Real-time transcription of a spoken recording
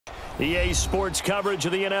EA Sports coverage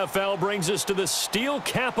of the NFL brings us to the steel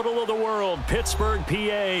capital of the world, Pittsburgh,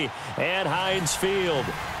 PA, at Heinz Field.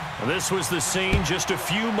 This was the scene just a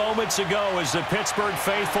few moments ago as the Pittsburgh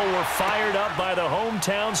faithful were fired up by the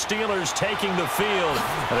hometown Steelers taking the field.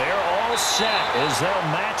 They're all set as they'll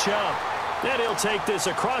match up. Then he'll take this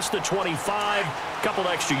across the 25, couple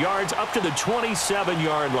extra yards up to the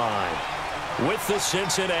 27-yard line with the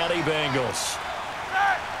Cincinnati Bengals.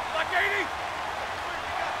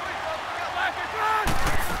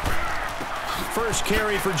 First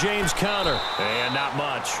carry for James Conner, and not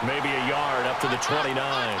much, maybe a yard up to the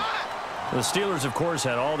 29. The Steelers, of course,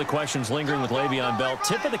 had all the questions lingering with Le'Veon Bell.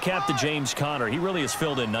 Tip of the cap to James Conner. He really has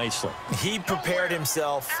filled in nicely. He prepared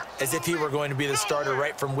himself as if he were going to be the starter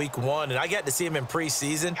right from week one, and I got to see him in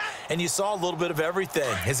preseason, and you saw a little bit of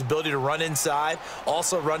everything. His ability to run inside,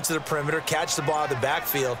 also run to the perimeter, catch the ball out of the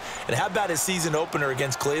backfield. And how about his season opener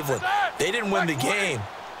against Cleveland? They didn't win the game,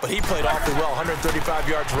 but he played awfully well, 135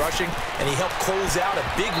 yards rushing, and he helped close out a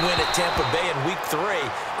big win at Tampa Bay in Week 3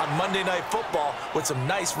 on Monday Night Football with some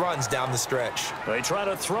nice runs down the stretch. They try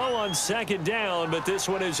to throw on second down, but this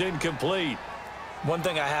one is incomplete. One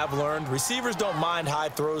thing I have learned, receivers don't mind high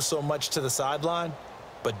throws so much to the sideline,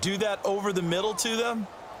 but do that over the middle to them,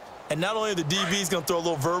 and not only are the DBs going to throw a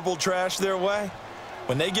little verbal trash their way,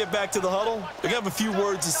 when they get back to the huddle, they're going to have a few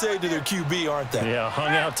words to say to their QB, aren't they? Yeah, hung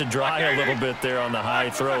out to dry a little bit there on the high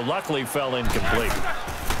throw. Luckily fell incomplete.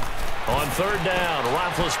 On third down,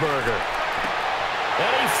 Roethlisberger.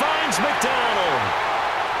 And he finds McDonald.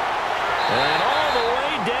 And all the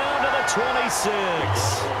way down to the 26.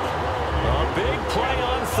 A big play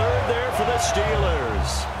on third there for the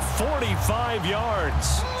Steelers. 45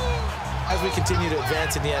 yards. As we continue to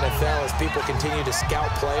advance in the NFL, as people continue to scout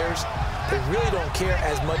players, they really don't care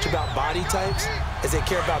as much about body types as they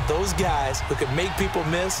care about those guys who can make people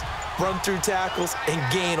miss, run through tackles, and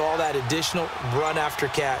gain all that additional run after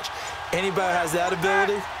catch. Anybody who has that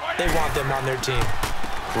ability, they want them on their team.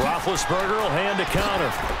 Roethlisberger will hand to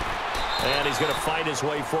Conner. And he's going to fight his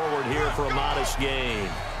way forward here for a modest gain.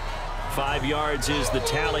 5 yards is the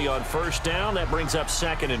tally on first down. That brings up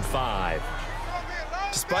 2nd and 5.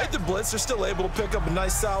 Despite the blitz, they're still able to pick up a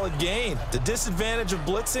nice solid gain. The disadvantage of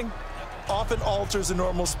blitzing often alters the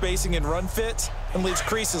normal spacing and run fits and leaves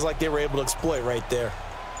creases like they were able to exploit right there.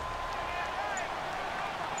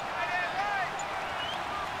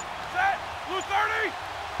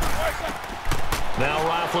 Now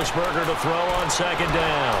Roethlisberger to throw on second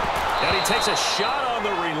down. And he takes a shot on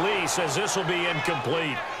the release as this will be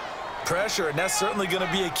incomplete. Pressure, and that's certainly going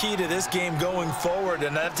to be a key to this game going forward.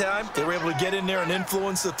 And that time, they were able to get in there and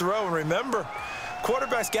influence the throw. And remember,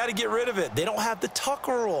 quarterbacks got to get rid of it. They don't have the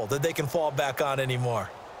Tucker rule that they can fall back on anymore.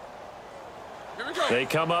 Here we go. They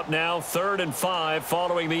come up now 3rd and 5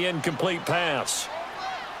 following the incomplete pass.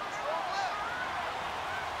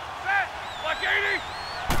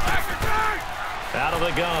 Out of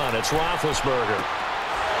the gun, it's Roethlisberger.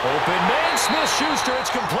 Open man, Smith-Schuster, it's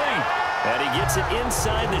complete. And he gets it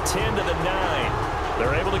inside the 10 to the 9.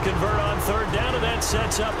 They're able to convert on third down, and that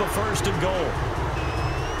sets up a 1st and goal.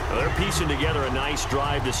 They're piecing together a nice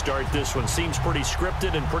drive to start this one. Seems pretty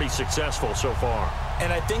scripted and pretty successful so far.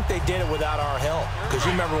 And I think they did it without our help. Because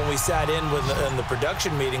you remember when we sat in the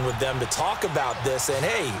production meeting with them to talk about this, and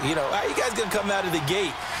hey, you know, how you guys going to come out of the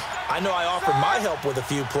gate? I know I offered my help with a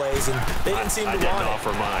few plays, and they didn't seem to want it. I didn't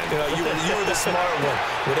offer mine. You know, you were the smart one.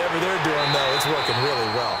 Whatever they're doing, though, it's working really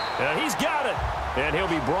well. Yeah, he's got it. And he'll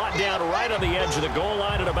be brought down right on the edge of the goal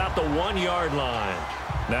line at about the 1-yard line.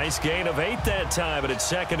 Nice gain of 8 that time, but it's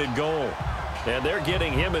 2nd and goal. And they're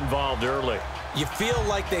getting him involved early. You feel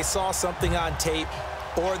like they saw something on tape,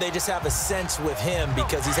 or they just have a sense with him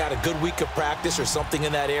because he's had a good week of practice or something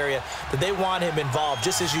in that area that they want him involved.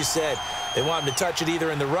 Just as you said, they want him to touch it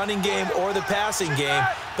either in the running game or the passing game,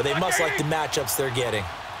 but they must like the matchups they're getting.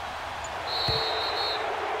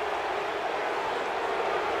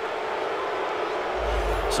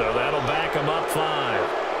 So that'll back him up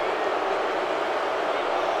 5.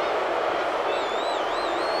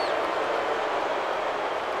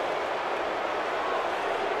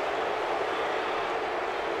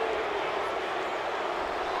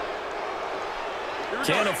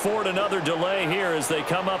 Can't afford another delay here as they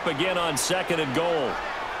come up again on 2nd and goal.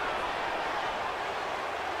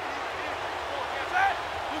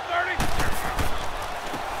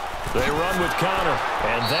 They run with Conner,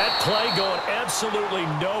 and that play going absolutely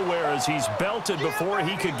nowhere as he's belted before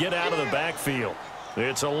he could get out of the backfield.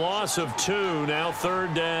 It's a loss of 2, now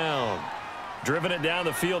 3rd down. Driven it down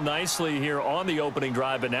the field nicely here on the opening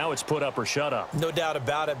drive, but now it's put up or shut up. No doubt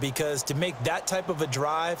about it, because to make that type of a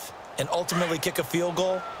drive and ultimately kick a field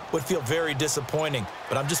goal would feel very disappointing.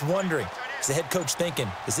 But I'm just wondering, is the head coach thinking,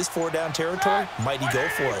 is this 4-down territory? Might he go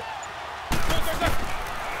for it?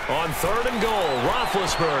 On 3rd and goal,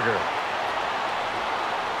 Roethlisberger.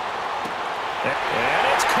 And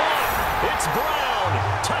it's caught. It's Brown.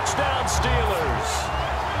 Touchdown, Steelers.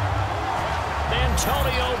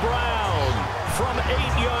 Antonio Brown from 8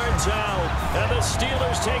 yards out. And the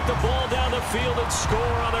Steelers take the ball down the field and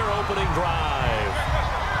score on their opening drive.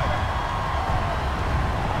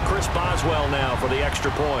 Chris Boswell now for the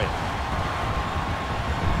extra point.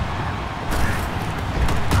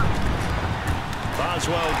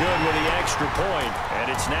 Boswell good with the extra point,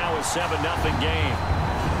 and it's now a 7-0 game.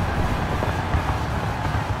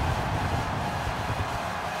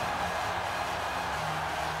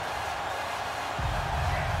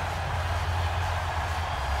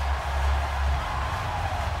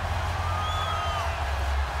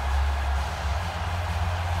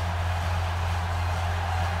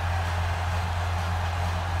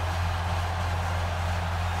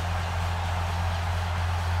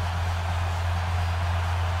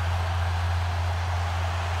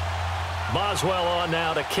 Boswell on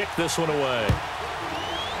now to kick this one away.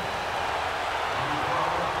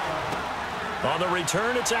 On the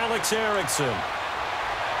return, it's Alex Erickson.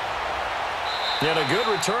 And a good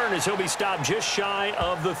return as he'll be stopped just shy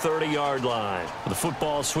of the 30-yard line. The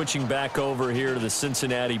football switching back over here to the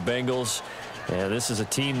Cincinnati Bengals. And this is a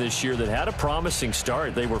team this year that had a promising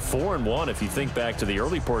start. They were 4-1 if you think back to the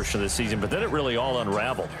early portion of the season, but then it really all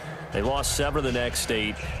unraveled. They lost 7 of the next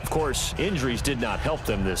 8. Of course, injuries did not help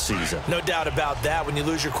them this season. No doubt about that. When you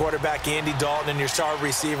lose your quarterback, Andy Dalton, and your star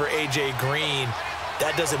receiver, A.J. Green,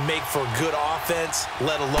 that doesn't make for good offense,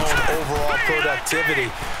 let alone overall productivity.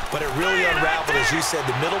 But it really unraveled, as you said,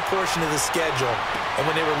 the middle portion of the schedule. And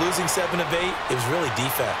when they were losing 7 of 8, it was really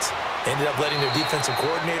defense. They ended up letting their defensive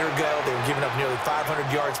coordinator go. They were giving up nearly 500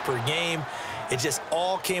 yards per game. It just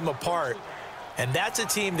all came apart. And that's a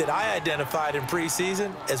team that I identified in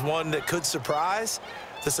preseason as one that could surprise.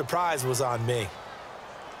 The surprise was on me.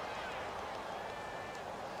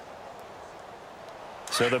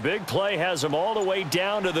 So the big play has them all the way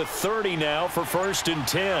down to the 30 now for 1st and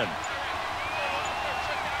 10.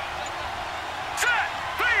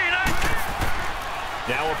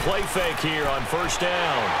 Now a play fake here on 1st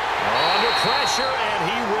down. Under pressure, and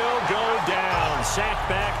he will go down. Sacked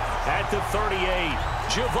back at the 38.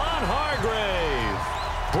 Javon Hargrave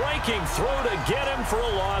breaking through to get him for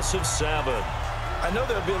a loss of 7. I know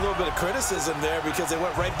there'll be a little bit of criticism there because they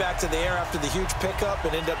went right back to the air after the huge pickup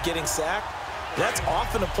and ended up getting sacked. That's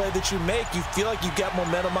often a play that you make. You feel like you've got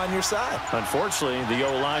momentum on your side. Unfortunately, the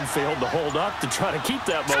O-line failed to hold up to try to keep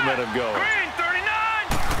that momentum going. Green, 39!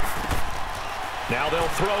 Now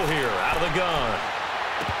they'll throw here out of the gun.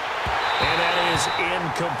 And that is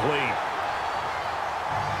incomplete.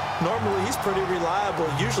 Normally, he's pretty reliable.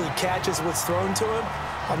 Usually catches what's thrown to him.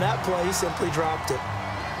 On that play, he simply dropped it.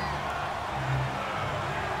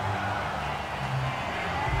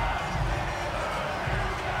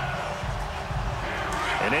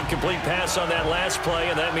 An incomplete pass on that last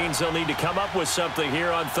play, and that means they'll need to come up with something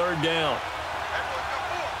here on 3rd down.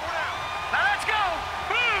 Now let's go!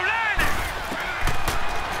 Blue line!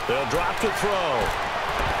 They'll drop the throw.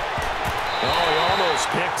 Oh, he almost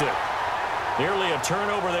picked it. Nearly a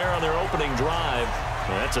turnover there on their opening drive.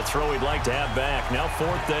 Well, that's a throw he'd like to have back. Now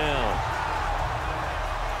 4th down.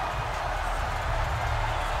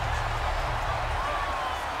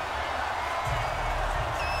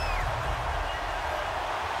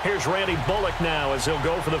 Here's Randy Bullock now as he'll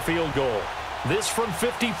go for the field goal. This from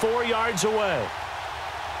 54 yards away.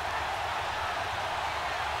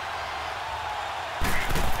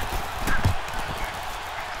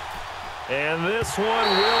 And this one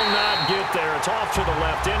will not get there. It's off to the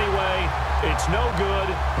left anyway. It's no good.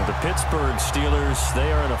 The Pittsburgh Steelers,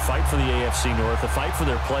 they are in a fight for the AFC North, a fight for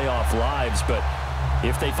their playoff lives. But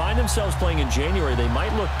if they find themselves playing in January, they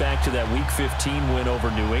might look back to that Week 15 win over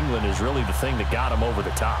New England as really the thing that got them over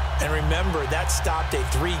the top. And remember, that stopped a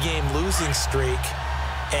 3-game losing streak.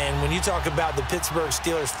 And when you talk about the Pittsburgh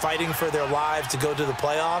Steelers fighting for their lives to go to the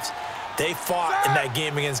playoffs, they fought in that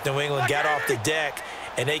game against New England, got off the deck,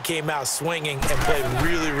 and they came out swinging and played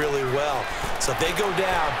really, really well. So if they go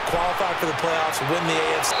down, qualify for the playoffs, win the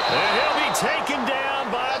AFC. And he'll be taken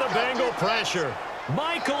down by the Bengal pressure.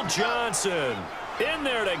 Michael Johnson in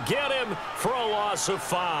there to get him for a loss of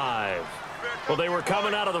 5. Well, they were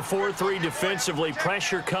coming out of the 4-3 defensively.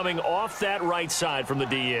 Pressure coming off that right side from the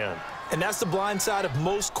DN. And that's the blind side of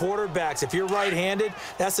most quarterbacks. If you're right-handed,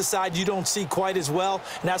 that's the side you don't see quite as well,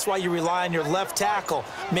 and that's why you rely on your left tackle,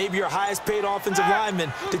 maybe your highest-paid offensive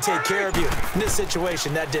lineman, to take care of you. In this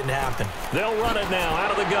situation, that didn't happen. They'll run it now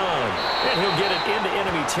out of the gun, and he'll get it into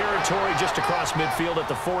enemy territory just across midfield at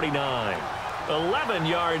the 49. 11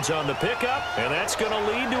 yards on the pickup, and that's going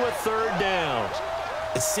to lead to a third down.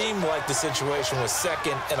 It seemed like the situation was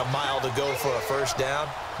second and a mile to go for a first down,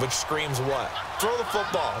 which screams what? Throw the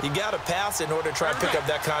football. You got to pass in order to try and pick up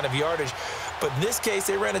that kind of yardage. But in this case,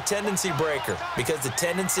 they ran a tendency breaker because the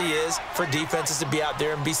tendency is for defenses to be out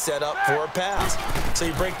there and be set up for a pass. So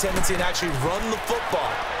you break tendency and actually run the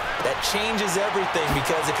football. That changes everything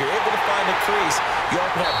because if you're able to find a crease, you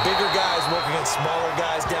often have bigger guys working against smaller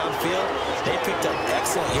guys downfield. They picked up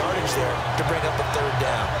excellent yardage there to bring up a third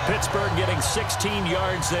down. Pittsburgh getting 16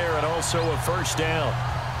 yards there and also a first down.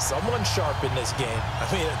 Someone sharp in this game. I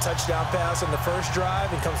mean, a touchdown pass on the first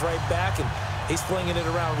drive and comes right back, and he's flinging it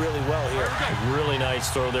around really well here. A really nice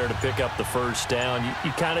throw there to pick up the first down. You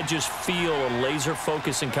kind of just feel a laser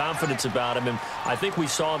focus and confidence about him, and I think we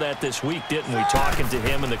saw that this week, didn't we? Talking to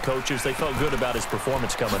him and the coaches, they felt good about his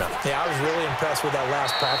performance coming up. Yeah, I was really impressed with that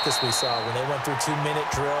last practice we saw when they went through 2-minute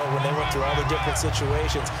drill, when they went through all the different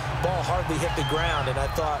situations. Ball hardly hit the ground, and I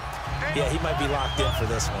thought, yeah, he might be locked in for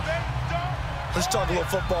this one. Let's talk a little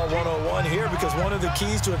football 101 here because one of the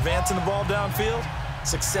keys to advancing the ball downfield,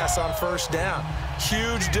 success on first down.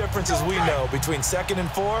 Huge difference, as we know, between 2nd and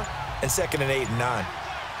 4 and 2nd and 8 and 9.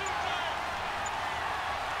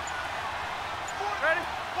 Ready?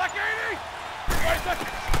 Black 80.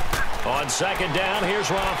 On second down, here's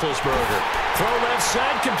Roethlisberger. Throw left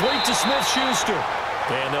side, complete to Smith-Schuster.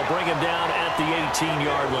 And they'll bring him down at the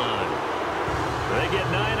 18-yard line. They get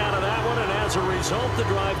 9 out of that one, and as a result, the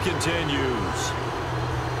drive continues.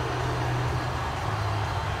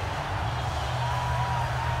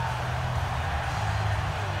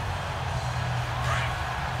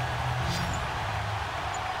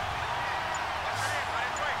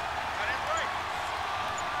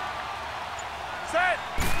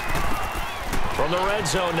 From the red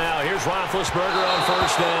zone now, here's Roethlisberger on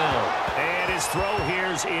first down. And his throw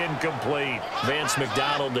here's incomplete. Vance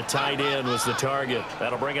McDonald, the tight end, was the target.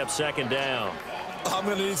 That'll bring up second down. I'm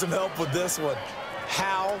going to need some help with this one.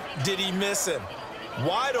 How did he miss him?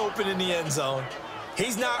 Wide open in the end zone.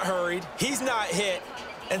 He's not hurried. He's not hit.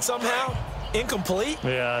 And somehow, incomplete?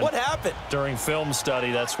 Yeah. What happened? During film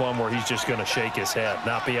study, that's one where he's just going to shake his head,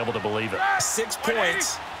 not be able to believe it. 6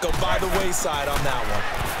 points go by the wayside on that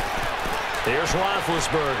one. Here's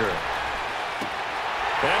Roethlisberger.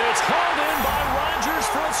 And it's hauled in by Rodgers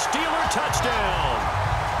for a Steeler touchdown.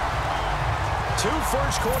 2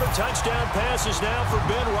 first-quarter touchdown passes now for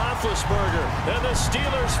Ben Roethlisberger. And the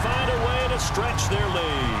Steelers find a way to stretch their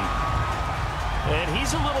lead. And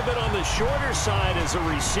he's a little bit on the shorter side as a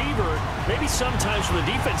receiver. Maybe sometimes for the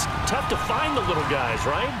defense, tough to find the little guys,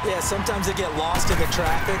 right? Yeah, sometimes they get lost in the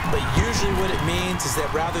traffic, but usually what it means is that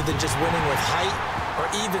rather than just winning with height or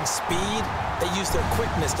even speed, they use their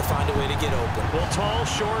quickness to find a way to get open. Well, tall,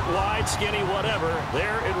 short, wide, skinny, whatever,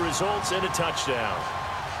 there it results in a touchdown.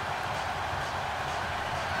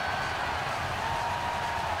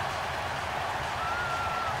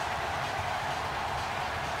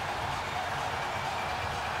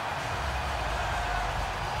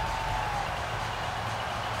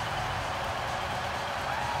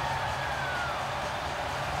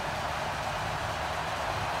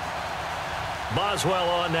 Boswell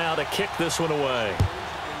on now to kick this one away.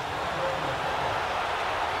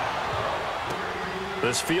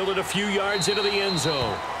 This fielded a few yards into the end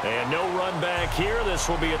zone. And no run back here. This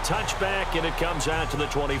will be a touchback, and it comes out to the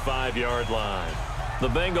 25-yard line. The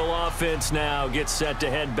Bengal offense now gets set to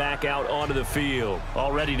head back out onto the field.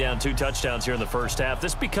 Already down 2 touchdowns here in the first half.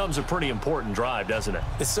 This becomes a pretty important drive, doesn't it?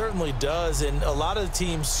 It certainly does, and a lot of the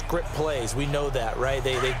teams script plays. We know that, right?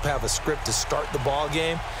 They have a script to start the ball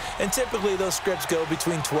game, and typically those scripts go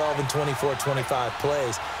between 12 and 24, 25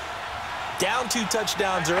 plays. Down 2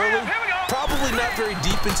 touchdowns early, probably not very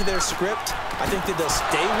deep into their script. I think that they'll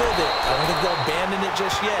stay with it. I don't think they'll abandon it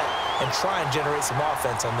just yet and try and generate some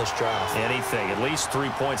offense on this drive. Anything. At least 3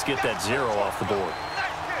 points, get that 0 off the board.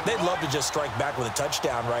 They'd love to just strike back with a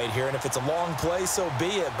touchdown right here, and if it's a long play, so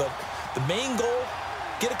be it. But the main goal,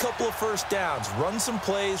 get a couple of first downs, run some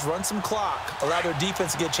plays, run some clock, allow their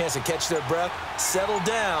defense to get a chance to catch their breath, settle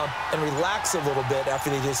down, and relax a little bit after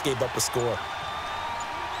they just gave up a score.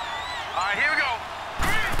 All right, here we go.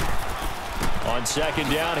 On second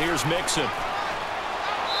down, here's Mixon.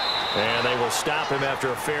 And they will stop him after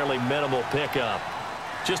a fairly minimal pickup.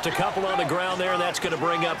 Just a couple on the ground there, and that's going to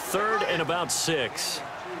bring up 3rd and about 6.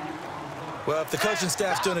 Well, if the coaching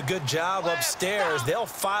staff's doing a good job upstairs, they'll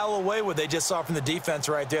file away what they just saw from the defense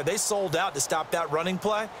right there. They sold out to stop that running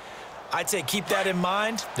play. I'd say keep that in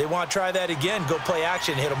mind. They want to try that again. Go play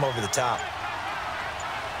action, hit them over the top.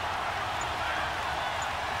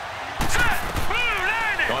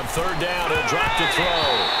 On third down, he'll drop to throw.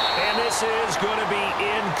 And this is going to be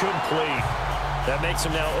incomplete. That makes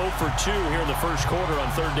them now 0 for 2 here in the first quarter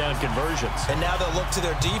on third down conversions. And now they'll look to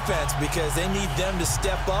their defense because they need them to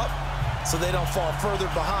step up so they don't fall further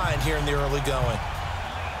behind here in the early going.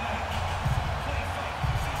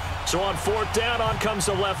 So on fourth down, on comes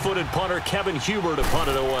the left-footed punter, Kevin Huber, to punt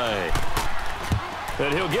it away.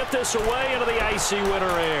 And he'll get this away into the icy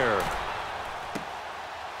winter air.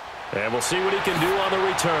 And we'll see what he can do on the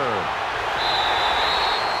return.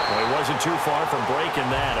 Well, he wasn't too far from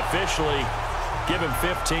breaking that. Officially, give him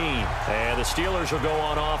 15. And the Steelers will go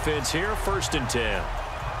on offense here, 1st and 10.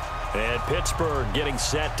 And Pittsburgh getting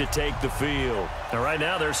set to take the field. And right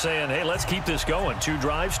now they're saying, hey, let's keep this going. 2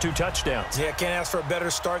 drives, 2 touchdowns. Yeah, can't ask for a better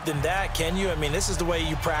start than that, can you? I mean, this is the way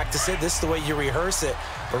you practice it. This is the way you rehearse it.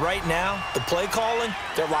 But right now, the play calling,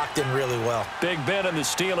 they're locked in really well. Big Ben and the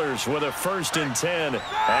Steelers with a 1st and 10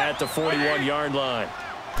 at the 41-yard line.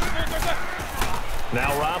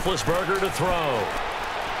 Now Roethlisberger to throw.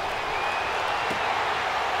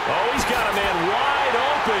 Oh, he's got a man wide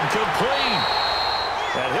open, complete.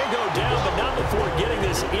 And he'll go down, but not before getting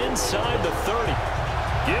this inside the 30.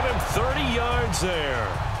 Give him 30 yards there.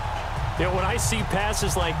 You know, when I see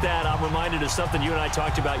passes like that, I'm reminded of something you and I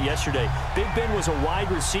talked about yesterday. Big Ben was a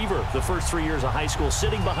wide receiver the first 3 years of high school,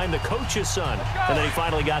 sitting behind the coach's son. And then he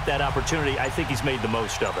finally got that opportunity. I think he's made the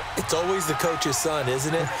most of it. It's always the coach's son,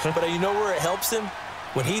 isn't it? But you know where it helps him?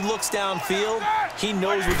 When he looks downfield, he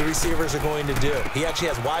knows what the receivers are going to do. He actually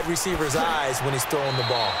has wide receivers' eyes when he's throwing the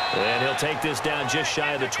ball. And he'll take this down just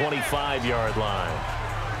shy of the 25-yard line.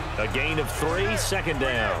 A gain of 3, 2nd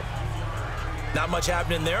down. Not much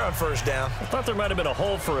happening there on 1st down. I thought there might have been a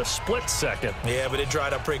hole for a split second. Yeah, but it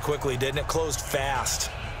dried up pretty quickly, didn't it? Closed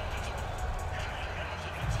fast.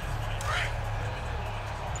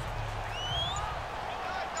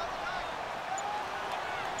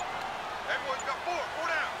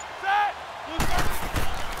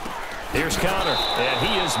 Here's Connor, and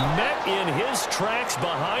he is met in his tracks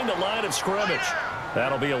behind the line of scrimmage.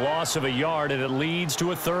 That'll be a loss of a yard, and it leads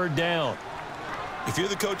to a 3rd down. If you're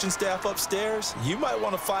the coaching staff upstairs, you might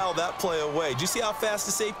want to file that play away. Did you see how fast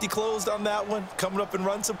the safety closed on that one? Coming up in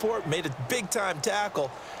run support, made a big-time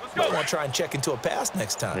tackle. Might want to try and check into a pass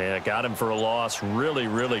next time. Yeah, got him for a loss. Really,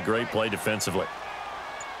 really great play defensively.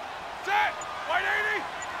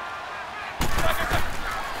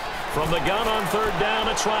 From the gun on 3rd down,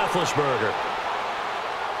 it's Roethlisberger.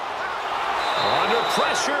 Under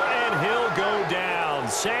pressure, and he'll go down.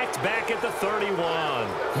 Sacked back at the 31.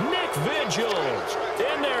 Nick Vigil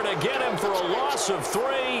in there to get him for a loss of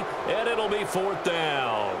 3, and it'll be 4th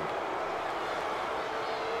down.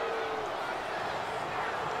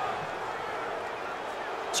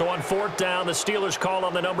 So on 4th down, the Steelers call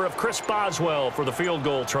on the number of Chris Boswell for the field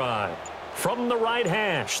goal try. From the right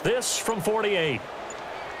hash, this from 48.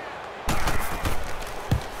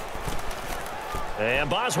 And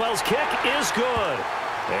Boswell's kick is good.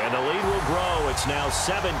 And the lead will grow. It's now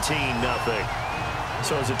 17-0.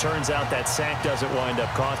 So as it turns out, that sack doesn't wind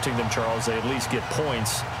up costing them, Charles. They at least get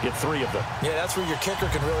points, get 3 of them. Yeah, that's where your kicker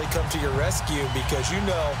can really come to your rescue because, you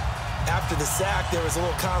know, after the sack, there was a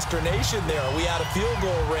little consternation there. Are we out of field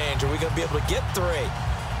goal range? Are we going to be able to get 3?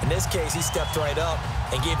 In this case, he stepped right up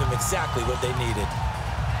and gave them exactly what they needed.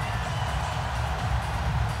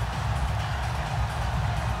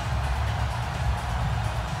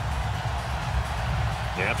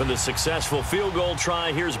 After the successful field goal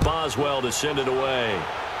try, here's Boswell to send it away.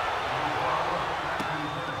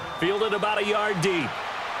 Fielded about a yard deep.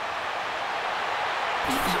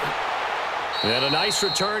 And a nice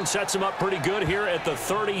return sets him up pretty good here at the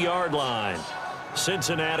 30-yard line.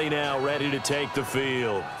 Cincinnati now ready to take the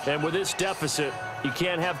field. And with this deficit, you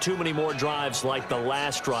can't have too many more drives like the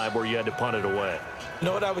last drive where you had to punt it away. You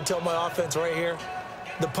know what I would tell my offense right here?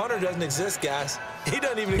 The punter doesn't exist, guys. He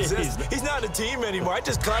doesn't even exist. He's not a team anymore. I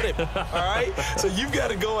just cut him, all right? So you've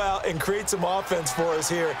got to go out and create some offense for us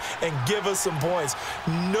here and give us some points.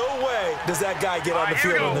 No way does that guy get on the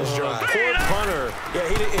field on this drive. Poor punter. Yeah,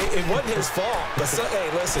 it wasn't his fault. But,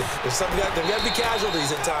 hey, listen, there's got to be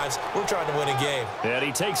casualties at times. We're trying to win a game. And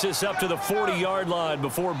he takes this up to the 40-yard line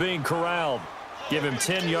before being corralled. Give him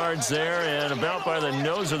 10 yards there, and about by the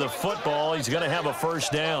nose of the football, he's going to have a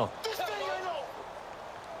 1st down.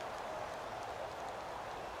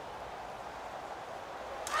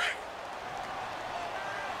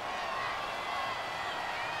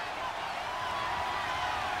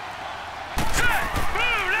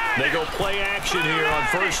 They go play action here on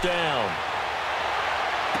first down.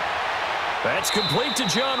 That's complete to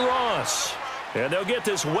John Ross. And they'll get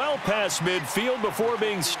this well past midfield before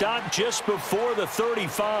being stopped just before the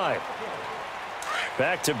 35.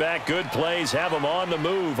 Back-to-back good plays have them on the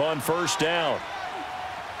move on first down.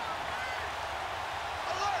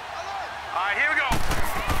 All right, here we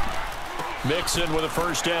go. Mixon with a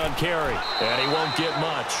first down carry. And he won't get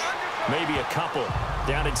much. Maybe a couple.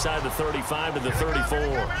 Down inside the 35 to the 34.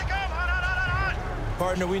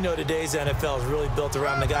 Partner, we know today's NFL is really built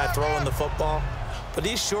around the guy throwing the football. But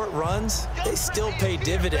these short runs, they still pay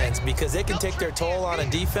dividends because they can take their toll on a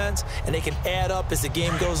defense and they can add up as the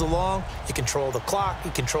game goes along. You control the clock,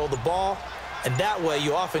 you control the ball, and that way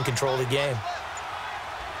you often control the game.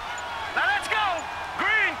 Now let's go.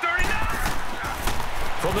 Green, 39.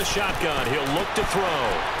 From the shotgun, he'll look to throw.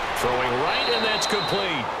 Throwing right, and that's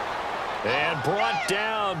complete. And brought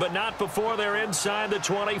down, but not before they're inside the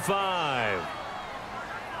 25.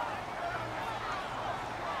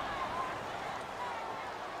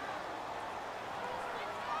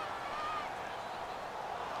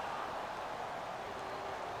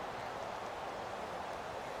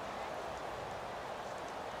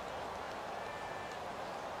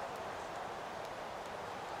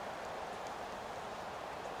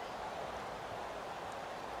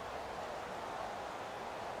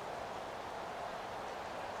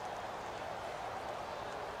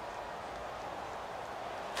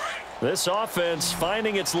 This offense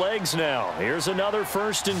finding its legs now. Here's another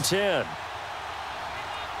 1st and 10.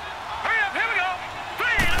 Hurry up, here we go.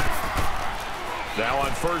 3. Now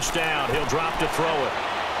on first down, he'll drop to throw it.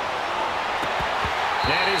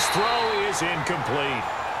 And his throw is incomplete.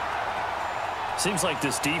 Seems like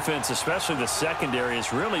this defense, especially the secondary,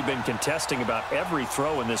 has really been contesting about every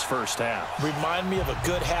throw in this first half. Remind me of a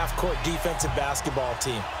good half-court defensive basketball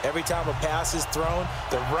team. Every time a pass is thrown,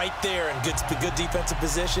 they're right there in good defensive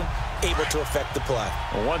position, able to affect the play.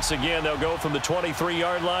 Well, once again, they'll go from the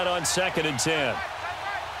 23-yard line on 2nd and 10.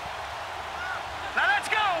 Now let's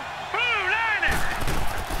go. Blue, line it.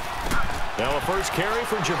 Now a first carry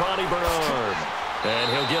for Giovanni Bernard.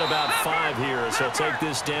 And he'll get about 5 here as he'll take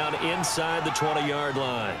this down inside the 20-yard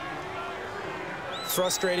line.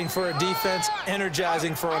 Frustrating for a defense,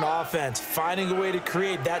 energizing for an offense. Finding a way to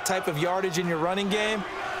create that type of yardage in your running game,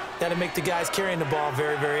 that'll make the guys carrying the ball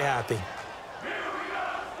very, very happy.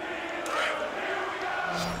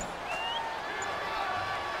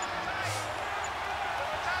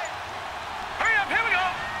 Hurry up, here we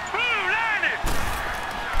go. Blue, line it.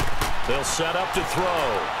 They'll set up to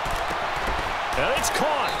throw. And it's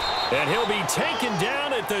caught. And he'll be taken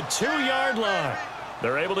down at the 2-yard line.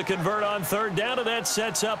 They're able to convert on 3rd down, and that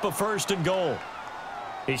sets up a 1st and goal.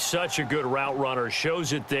 He's such a good route runner.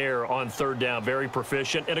 Shows it there on 3rd down. Very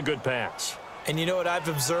proficient and a good pass. And you know what I've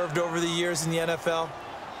observed over the years in the NFL?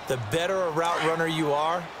 The better a route runner you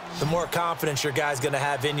are, the more confidence your guy's going to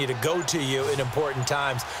have in you to go to you in important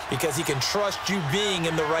times because he can trust you being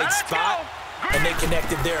in the right spot, and they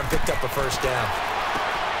connected there and picked up a 1st down.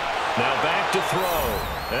 Now back to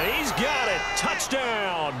throw. And he's got it.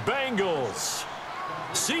 Touchdown, Bengals.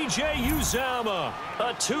 C.J. Uzomah,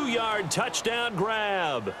 a 2-yard touchdown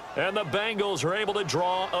grab. And the Bengals are able to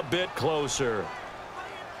draw a bit closer.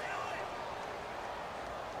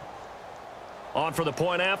 On for the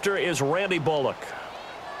point after is Randy Bullock.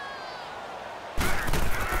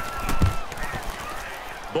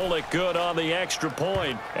 Bullock good on the extra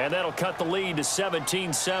point, and that'll cut the lead to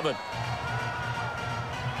 17-7.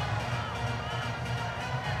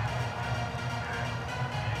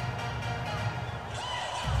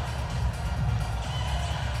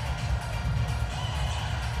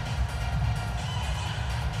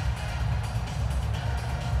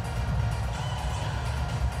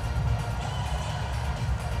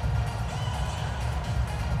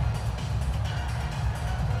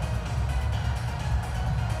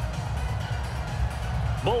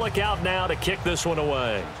 Bullock out now to kick this one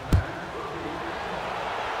away.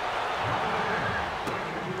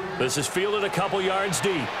 This is fielded a couple yards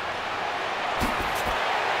deep.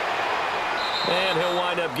 And he'll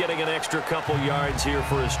wind up getting an extra couple yards here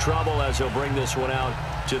for his trouble as he'll bring this one out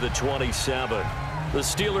to the 27. The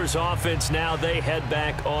Steelers offense now, they head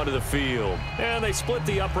back onto the field. And they split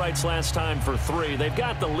the uprights last time for 3. They've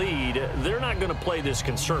got the lead. They're not going to play this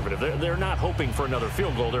conservative. They're not hoping for another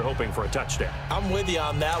field goal. They're hoping for a touchdown. I'm with you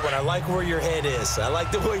on that one. I like where your head is. I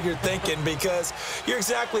like the way you're thinking because you're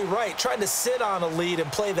exactly right. Trying to sit on a lead and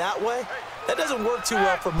play that way, that doesn't work too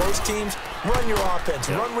well for most teams. Run your offense.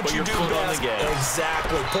 Yep. Run what you do best.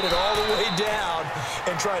 Exactly. Put it all the way down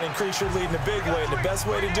and try and increase your lead in a big way. And the best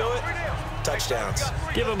way to do it, touchdowns.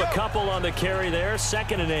 Give him a couple on the carry there,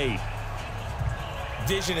 2nd and 8.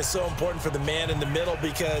 Vision is so important for the man in the middle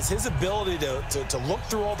because his ability to look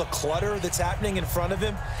through all the clutter that's happening in front of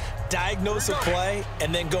him, diagnose a play,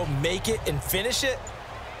 and then go make it and finish it,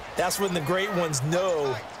 that's when the great ones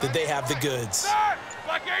know that they have the goods.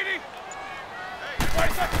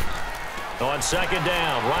 On 2nd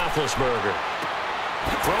down, Roethlisberger.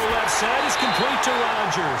 Throw left side is complete to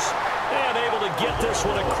Rodgers. And able to get this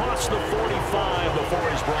one across the 45 before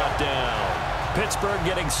he's brought down. Pittsburgh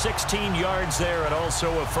getting 16 yards there and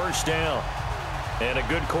also a 1st down. And a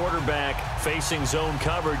good quarterback facing zone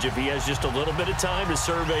coverage. If he has just a little bit of time to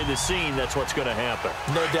survey the scene, that's what's going to happen.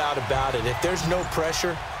 No doubt about it. If there's no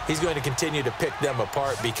pressure, he's going to continue to pick them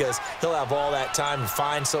apart because he'll have all that time to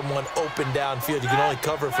find someone open downfield. You can only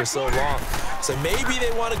cover for so long. So maybe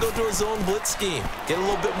they want to go to a zone blitz scheme, get a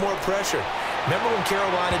little bit more pressure. Remember when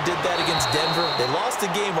Carolina did that against Denver? They lost the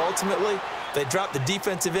game ultimately. They dropped the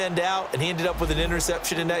defensive end out, and he ended up with an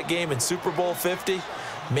interception in that game in Super Bowl 50.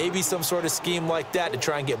 Maybe some sort of scheme like that to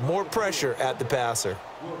try and get more pressure at the passer.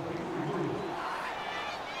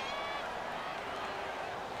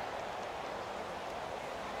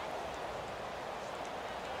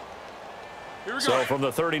 So from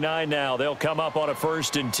the 39 now, they'll come up on a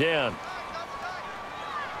 1st and 10.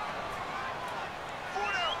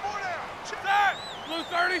 Blue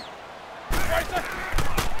 30.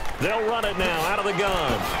 They'll run it now out of the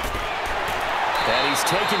gun. And he's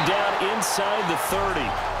taken down inside the 30.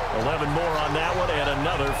 11 more on that one and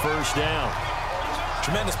another 1st down.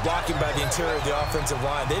 Tremendous blocking by the interior of the offensive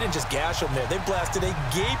line. They didn't just gash him there. They blasted a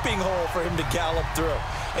gaping hole for him to gallop through.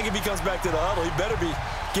 I think if he comes back to the huddle, he better be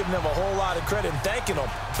giving them a whole lot of credit and thanking them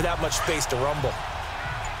for that much space to rumble.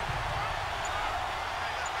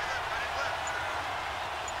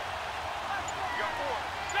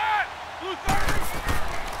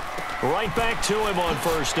 Right back to him on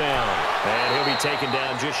 1st down. And he'll be taken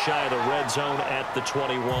down just shy of the red zone at the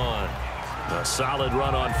 21. A solid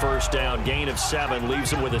run on 1st down. Gain of 7 leaves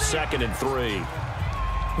him with a 2nd and 3.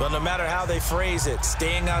 Well, no matter how they phrase it,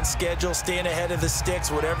 staying on schedule, staying ahead of the sticks,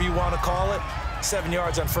 whatever you want to call it, 7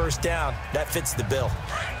 yards on 1st down, that fits the bill.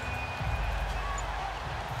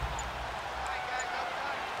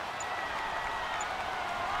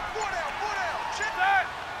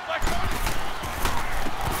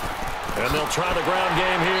 And they'll try the ground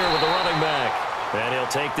game here with the running back. And he'll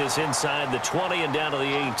take this inside the 20 and down to the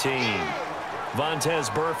 18. Vontaze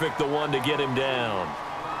Burfict, the one to get him down.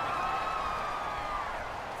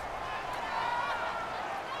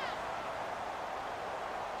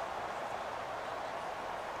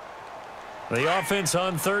 The offense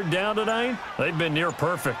on 3rd down tonight, they've been near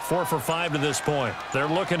perfect. 4 for 5 to this point. They're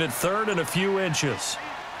looking at 3rd and a few inches.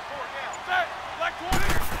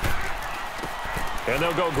 And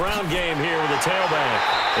they'll go ground game here with a tailback.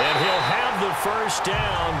 And he'll have the 1st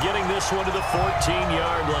down, getting this one to the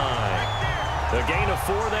 14-yard line. The gain of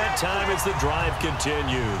 4 that time as the drive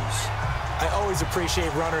continues. I always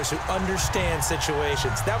appreciate runners who understand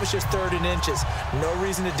situations. That was just 3rd and inches. No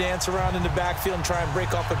reason to dance around in the backfield and try and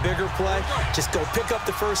break off a bigger play. Just go pick up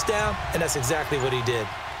the 1st down, and that's exactly what he did.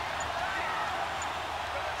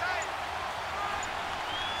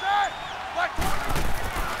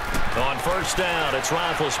 On 1st down, it's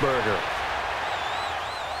Roethlisberger.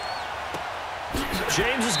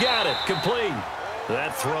 James has got it. Complete.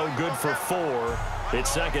 That throw good for 4.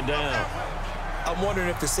 It's 2nd down. I'm wondering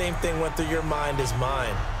if the same thing went through your mind as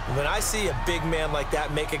mine. When I see a big man like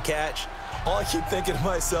that make a catch, all I keep thinking to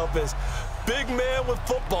myself is, big man with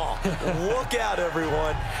football. Look out,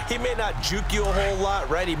 everyone. He may not juke you a whole lot,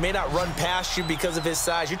 right? He may not run past you because of his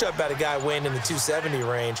size. You're talking about a guy weighing in the 270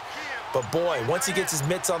 range. But, boy, once he gets his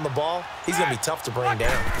mitts on the ball, he's going to be tough to bring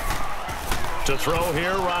down. To throw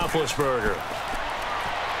here, Roethlisberger.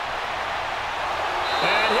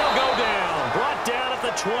 And he'll go down. Brought down at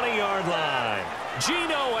the 20-yard line.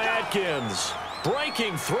 Geno Atkins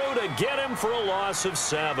breaking through to get him for a loss of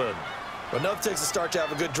 7. Well, nothing takes a start to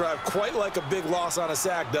have a good drive quite like a big loss on a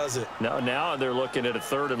sack, does it? No, now they're looking at a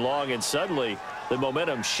 3rd and long, and suddenly the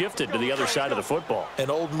momentum shifted to the other side of the football. And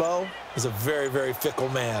old Mo is a very, very fickle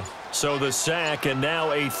man. So the sack, and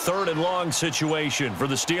now a 3rd and long situation for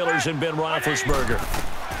the Steelers and Ben Roethlisberger.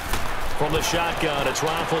 From the shotgun, it's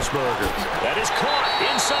Roethlisberger. That is caught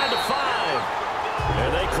inside the 5.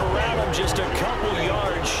 And they corral him just a couple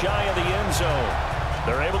yards shy of the end zone.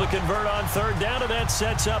 They're able to convert on 3rd down, and that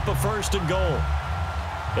sets up a 1st and goal.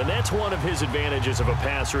 And that's one of his advantages of a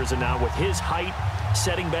passer, is it not? With his height,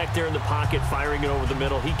 setting back there in the pocket, firing it over the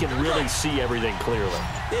middle, he can really see everything clearly.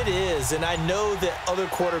 It is, and I know that other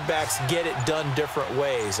quarterbacks get it done different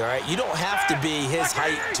ways, all right? You don't have to be his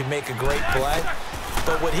height to make a great play,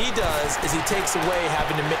 but what he does is he takes away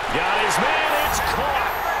having to make... Got his man, it's caught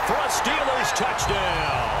for a Steelers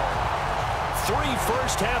touchdown. 3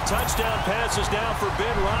 first-half touchdown passes now for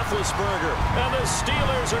Ben Roethlisberger, and the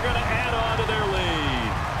Steelers are going to add on to their lead.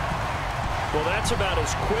 Well, that's about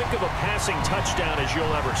as quick of a passing touchdown as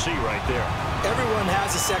you'll ever see right there. Everyone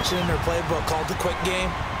has a section in their playbook called the quick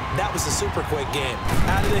game. That was a super quick game.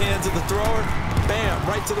 Out of the hands of the thrower, bam,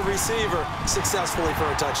 right to the receiver, successfully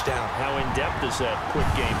for a touchdown. How in-depth is that quick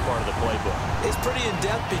game part of the playbook? It's pretty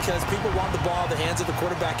in-depth because people want the ball in the hands of the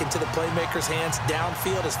quarterback into the playmaker's hands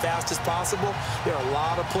downfield as fast as possible. There are a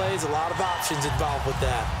lot of plays, a lot of options involved with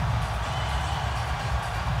that.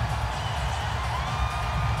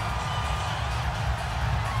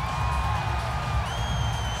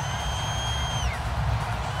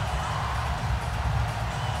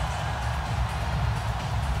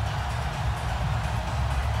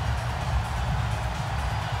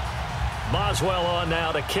 Boswell on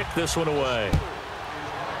now to kick this one away.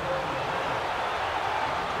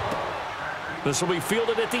 This will be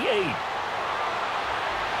fielded at the 8.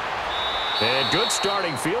 And good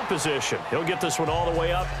starting field position. He'll get this one all the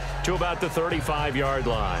way up to about the 35-yard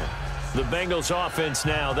line. The Bengals offense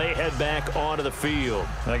now, they head back onto the field.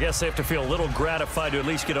 I guess they have to feel a little gratified to at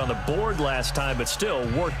least get on the board last time, but still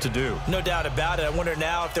work to do. No doubt about it. I wonder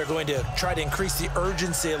now if they're going to try to increase the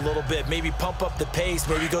urgency a little bit, maybe pump up the pace,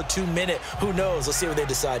 maybe go 2-minute. Who knows? Let's see what they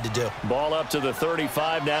decide to do. Ball up to the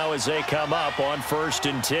 35 now as they come up on 1st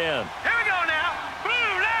and 10. Here we go now.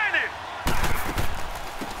 Blue line it.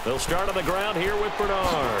 They'll start on the ground here with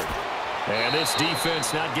Bernard. And this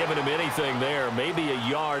defense not giving him anything there. Maybe a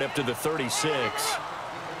yard up to the 36.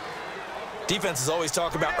 Defenses always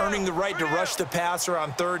talk about earning the right to rush the passer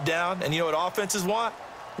on 3rd down. And you know what offenses want?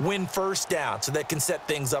 Win 1st down so they can set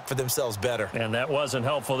things up for themselves better. And that wasn't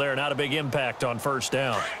helpful there. Not a big impact on 1st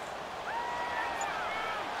down. All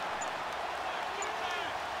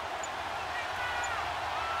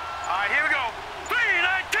right, here we go.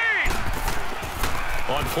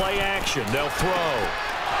 3-19. On play action, they'll throw.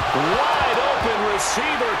 Wide open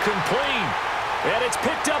receiver complete. And it's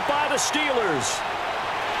picked up by the Steelers.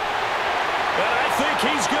 And I think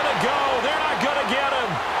he's going to go. They're not going to get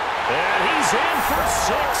him. And he's in for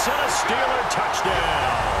 6 and a Steeler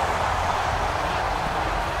touchdown.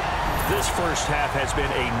 This first half has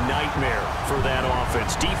been a nightmare for that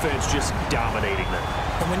offense. Defense just dominating them.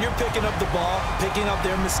 And when you're picking up the ball, picking up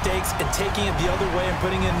their mistakes, and taking it the other way and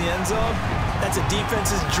putting it in the end zone, that's a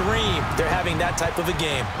defense's dream. They're having that type of a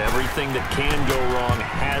game. Everything that can go wrong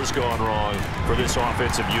has gone wrong for this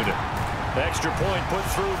offensive unit. Extra point put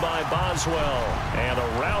through by Boswell. And a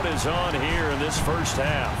rout is on here in this first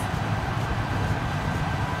half.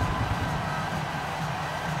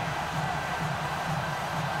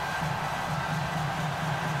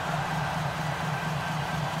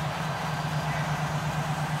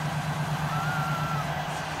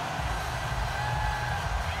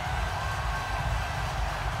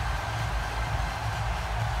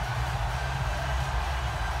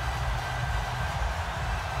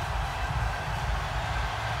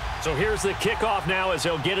 So here's the kickoff now as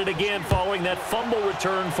they'll get it again following that fumble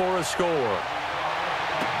return for a score.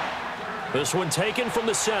 This one taken from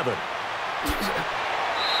the 7.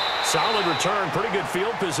 Solid return, pretty good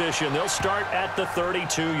field position. They'll start at the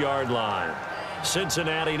 32-yard line.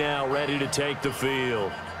 Cincinnati now ready to take the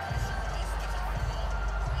field.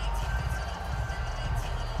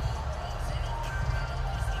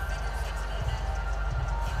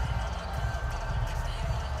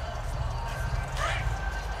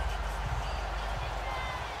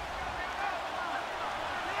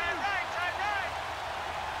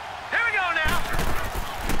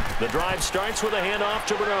 The drive starts with a handoff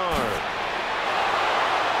to Bernard.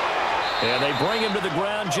 And they bring him to the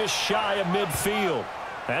ground just shy of midfield.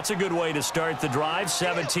 That's a good way to start the drive.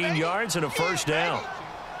 17 yards and a 1st down.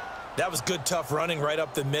 That was good, tough running right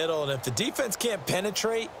up the middle. And if the defense can't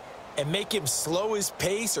penetrate and make him slow his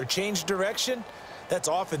pace or change direction, that's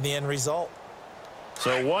often the end result.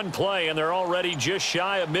 So one play, and they're already just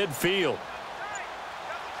shy of midfield.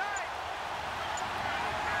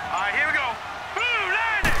 All right, here we go. Blue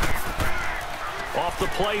line it. Off the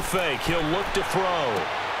play fake, he'll look to throw.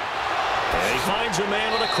 And he finds a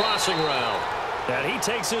man with a crossing route. And he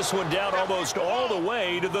takes this one down almost all the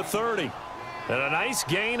way to the 30. And a nice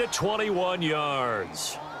gain of 21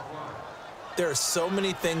 yards. There are so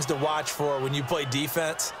many things to watch for when you play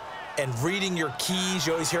defense. and reading your keys.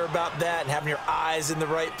 You always hear about that, and having your eyes in the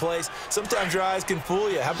right place. Sometimes your eyes can fool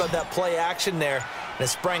you. How about that play action there? And it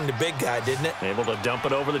sprang the big guy, didn't it? Able to dump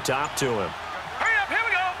it over the top to him. Hurry up, here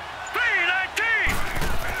we go.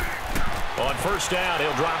 3-19. On first down,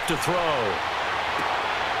 he'll drop to throw.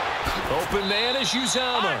 Open man is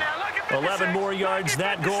Uzama. 11 more yards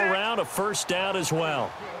that go around, a first down as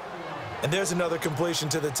well. And there's another completion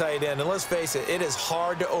to the tight end. And let's face it, it is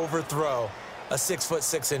hard to overthrow a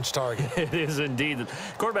 6'6" target. It is indeed.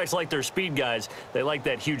 Quarterbacks like their speed guys. They like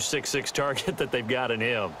that huge 6'6" target that they've got in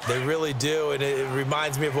him. They really do, and it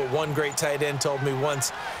reminds me of what one great tight end told me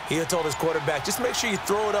once. He had told his quarterback, just make sure you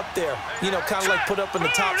throw it up there, you know, kind of like put up on the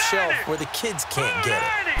top shelf where the kids can't get it.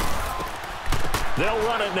 They'll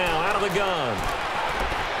run it now out of the gun.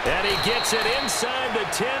 And he gets it inside the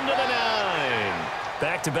 10 to the 9.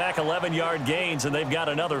 Back-to-back 11-yard gains, and they've got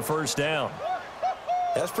another first down.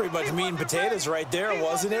 That's pretty much meat and potatoes right there,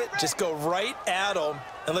 wasn't it? Just go right at them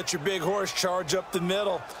and let your big horse charge up the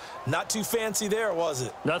middle. Not too fancy there, was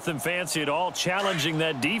it? Nothing fancy at all, challenging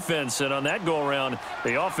that defense, and on that go-around,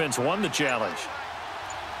 the offense won the challenge.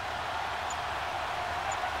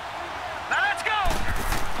 Now let's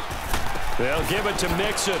go. They'll give it to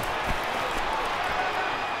Mixon.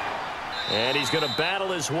 And he's going to battle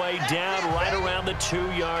his way down right around the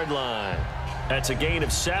 2-yard line. That's a gain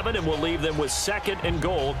of 7, and we'll leave them with 2nd and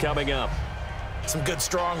goal coming up. Some good,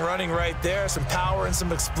 strong running right there. Some power and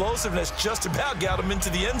some explosiveness just about got him into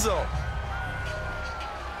the end zone.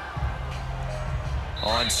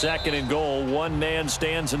 On 2nd and goal, one man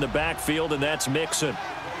stands in the backfield, and that's Mixon.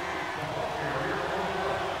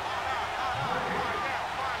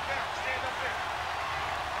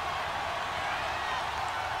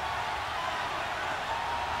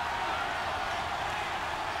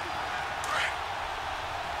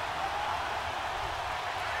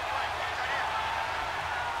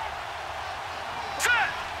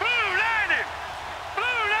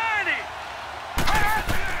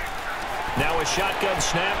 Shotgun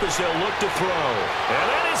snap as they'll look to throw. And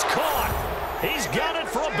that is caught. He's got it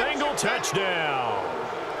for a Bengal touchdown.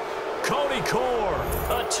 Cody Core,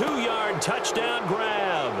 a 2-yard touchdown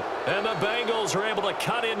grab. And the Bengals are able to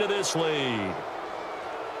cut into this lead.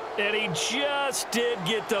 And he just did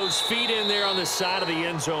get those feet in there on the side of the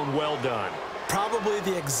end zone. Well done. Probably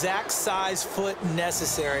the exact size foot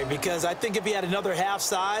necessary, because I think if he had another half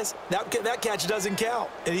size, that catch doesn't count.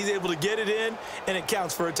 And he's able to get it in, and it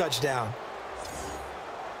counts for a touchdown.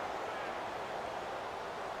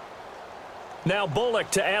 Now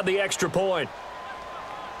Bullock to add the extra point.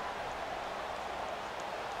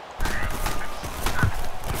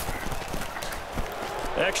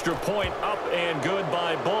 Extra point up and good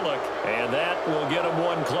by Bullock, and that will get him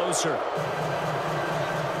one closer.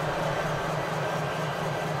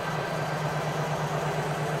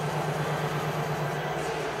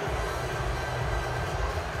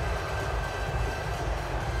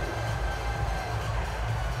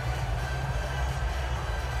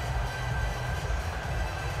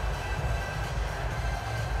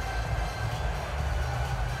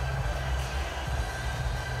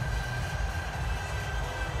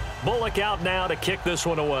 Bullock out now to kick this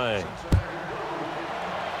one away.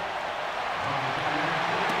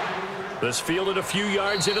 This fielded a few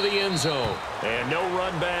yards into the end zone. And no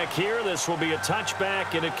run back here. This will be a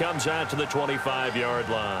touchback, and it comes out to the 25-yard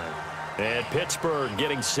line. And Pittsburgh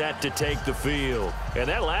getting set to take the field. And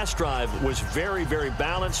that last drive was very, very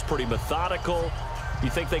balanced, pretty methodical.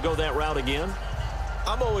 You think they go that route again?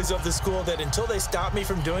 I'm always of the school that until they stop me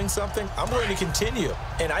from doing something, I'm going to continue.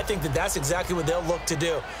 And I think that that's exactly what they'll look to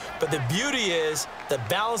do. But the beauty is the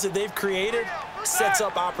balance that they've created sets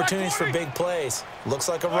up opportunities for big plays. Looks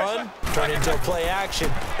like a run, turn it into a play action,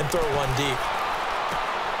 and throw one deep.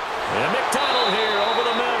 And McDonald here over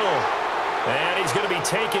the middle. And he's going to be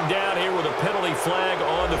taken down here with a penalty flag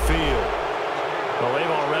on the field. Well, they've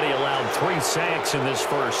already allowed 3 sacks in this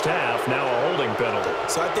first half, now a holding penalty.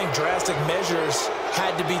 So I think drastic measures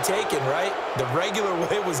had to be taken, right? The regular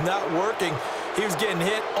way was not working. He was getting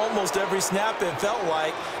hit almost every snap, it felt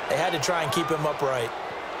like. They had to try and keep him upright.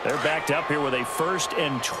 They're backed up here with a 1st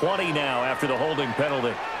and 20 now after the holding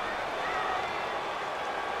penalty.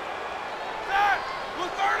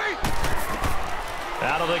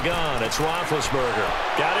 Out of the gun, it's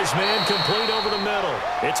Roethlisberger. Got his man complete over the middle.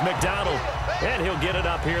 It's McDonald, and he'll get it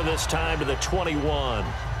up here this time to the 21.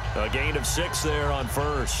 A gain of 6 there on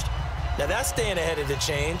first. Now that's staying ahead of the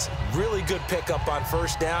chains. Really good pickup on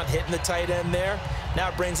first down, hitting the tight end there. Now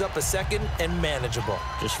it brings up a 2nd and manageable.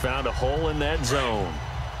 Just found a hole in that zone.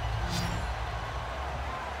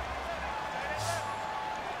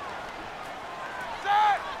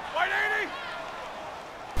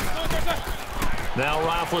 Now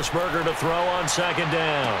Roethlisberger to throw on second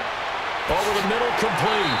down. Over the middle,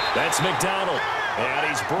 complete. That's McDonald. And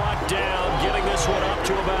he's brought down, getting this one up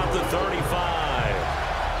to about the 35.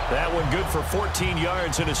 That one good for 14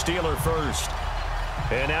 yards and a Steeler first.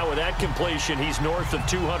 And now with that completion, he's north of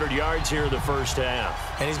 200 yards here in the first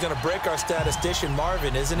half. And he's going to break our statistician,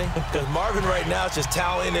 Marvin, isn't he? Because Marvin right now is just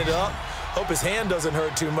tallying it up. Hope his hand doesn't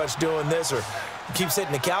hurt too much doing this or keeps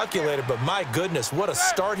hitting the calculator. But my goodness, what a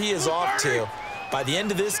start he is off to. By the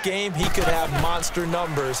end of this game, he could have monster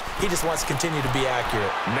numbers. He just wants to continue to be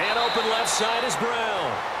accurate. Man open left side is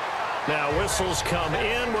Brown. Now whistles come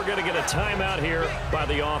in. We're going to get a timeout here by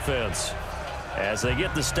the offense, as they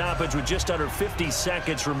get the stoppage with just under 50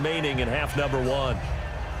 seconds remaining in half number 1.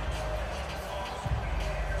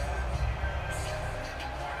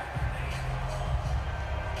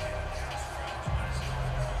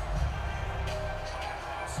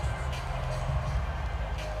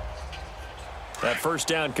 That first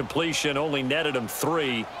down completion only netted him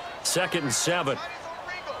 3. 2nd and 7.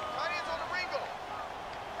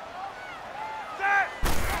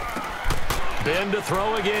 Ben to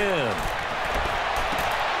throw again.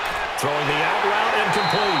 Throwing the out route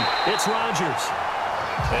incomplete. It's Rodgers.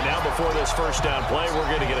 And now before this first down play, we're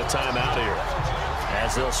going to get a timeout here,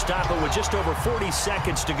 as they'll stop it with just over 40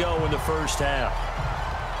 seconds to go in the first half.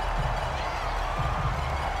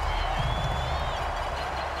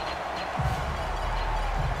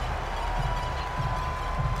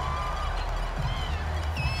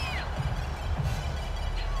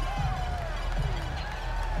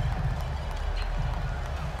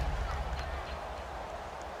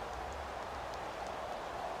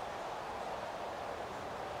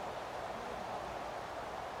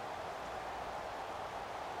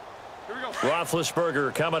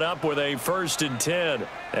 Roethlisberger coming up with a 1st and 10.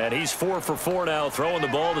 And he's 4 for 4 now, throwing the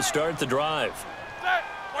ball to start the drive.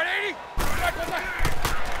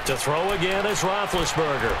 To throw again is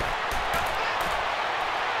Roethlisberger.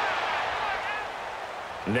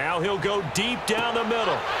 Now he'll go deep down the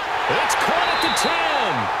middle. It's caught at the 10.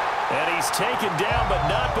 And he's taken down, but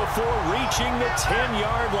not before reaching the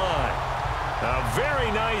 10-yard line. A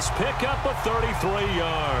very nice pickup of 33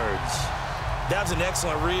 yards. That was an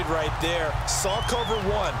excellent read right there. Saw cover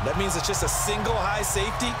 1. That means it's just a single high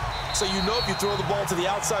safety. So you know if you throw the ball to the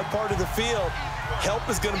outside part of the field, help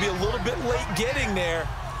is going to be a little bit late getting there.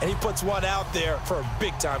 And he puts one out there for a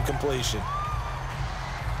big-time completion.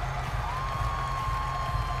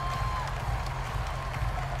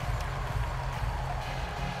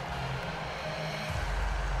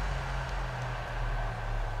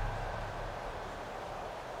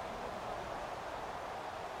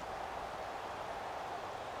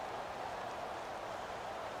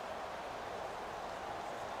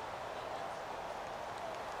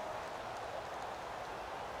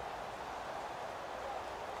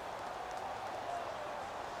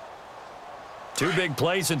 Two big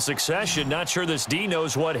plays in succession. Not sure this D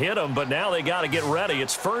knows what hit him, but now they got to get ready.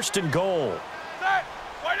 It's 1st and goal.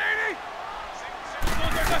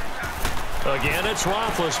 Again, it's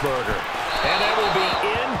Roethlisberger. And that will be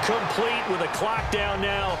incomplete with a clock down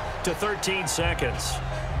now to 13 seconds.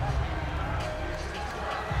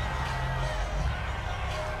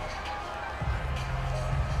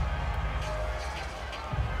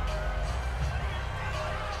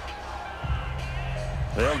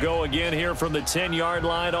 They'll go again here from the 10-yard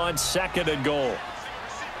line on 2nd and goal.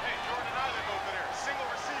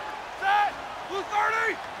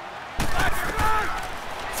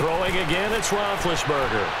 Throwing again, it's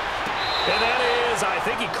Roethlisberger. And that is, I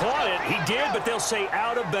think he caught it. He did, but they'll say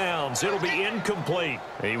out of bounds. It'll be incomplete.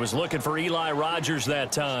 He was looking for Eli Rogers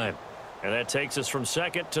that time. And that takes us from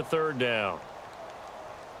 2nd to 3rd down.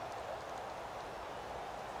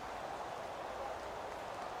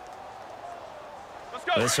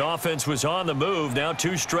 This offense was on the move. Now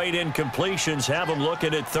 2 straight incompletions have them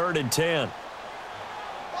looking at 3rd and 10.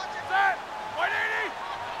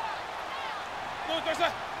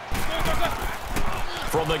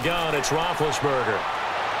 From the gun, it's Roethlisberger.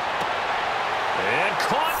 And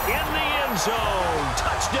caught in the end zone.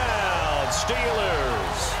 Touchdown,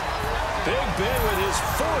 Steelers. Big Ben with his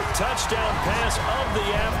 4th touchdown pass of the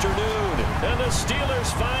afternoon. And the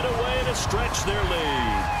Steelers find a way to stretch their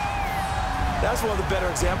lead. That's one of the better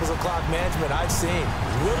examples of clock management I've seen.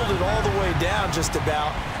 Whittled it all the way down just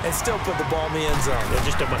about and still put the ball in the end zone. Yeah,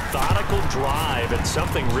 just a methodical drive and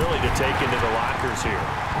something really to take into the lockers here.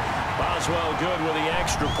 Boswell good with the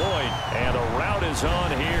extra point, and a rout is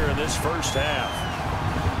on here in this first half.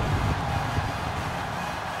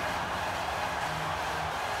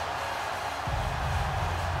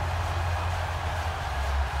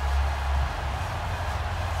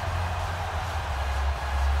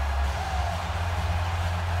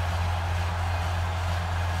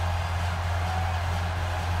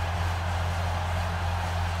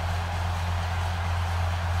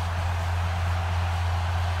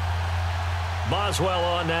 Boswell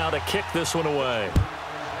on now to kick this one away.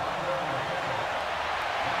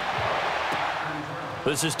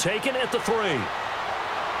 This is taken at the 3. And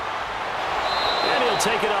he'll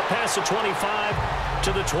take it up past the 25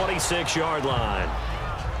 to the 26-yard line.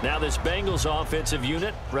 Now this Bengals offensive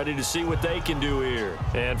unit ready to see what they can do here.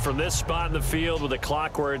 And from this spot in the field with the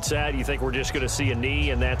clock where it's at, you think we're just going to see a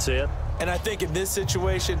knee and that's it? And I think in this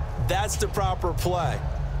situation, that's the proper play.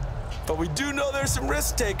 But we do know there's some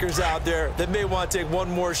risk takers out there that may want to take one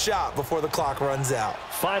more shot before the clock runs out.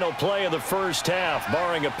 Final play of the first half,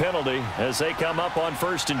 barring a penalty, as they come up on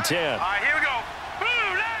 1st and 10. All right, here we go.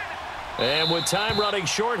 And with time running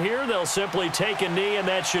short here, they'll simply take a knee, and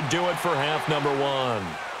that should do it for half number 1.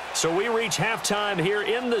 So we reach halftime here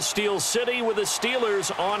in the Steel City with the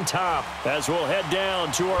Steelers on top. As we'll head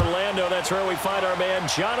down to Orlando, that's where we find our man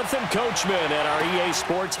Jonathan Coachman at our EA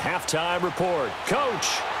Sports Halftime Report.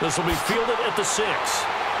 Coach, this will be fielded at the 6.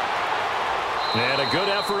 And a good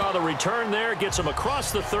effort on the return there. Gets them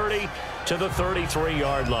across the 30 to the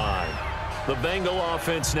 33-yard line. The Bengal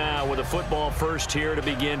offense now with a football first here to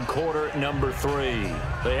begin quarter number 3.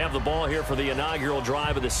 They have the ball here for the inaugural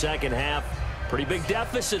drive of the second half. Pretty big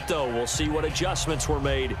deficit, though. We'll see what adjustments were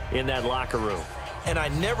made in that locker room. And I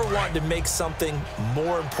never want to make something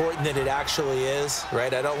more important than it actually is,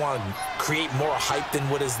 right? I don't want to create more hype than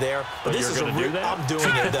what is there. But this is I'm doing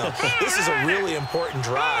it, though. This is a really important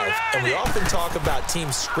drive. And we often talk about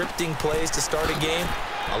teams scripting plays to start a game.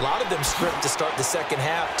 A lot of them script to start the second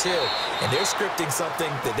half, too. And they're scripting something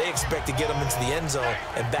that they expect to get them into the end zone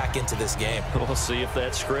and back into this game. We'll see if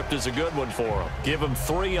that script is a good one for them. Give them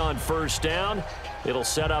 3 on first down. It'll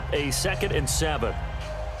set up a 2nd and 7.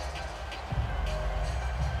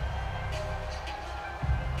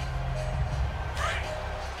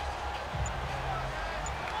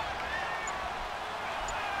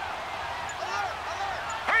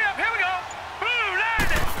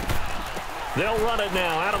 They'll run it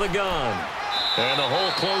now out of the gun. And the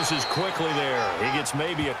hole closes quickly there. He gets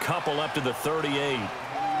maybe a couple up to the 38.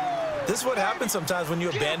 This is what happens sometimes when you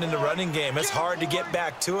abandon the running game. It's hard to get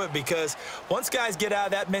back to it because once guys get out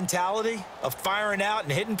of that mentality of firing out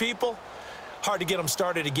and hitting people, hard to get them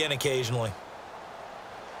started again occasionally.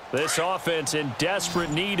 This offense in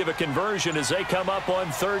desperate need of a conversion as they come up on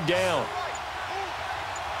 3rd down.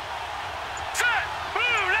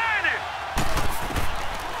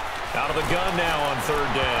 Out of the gun now on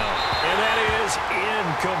 3rd down. And that is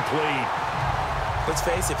incomplete. Let's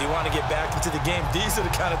face it, if you want to get back into the game, these are the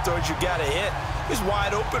kind of throws you got to hit. He's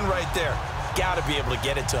wide open right there. Got to be able to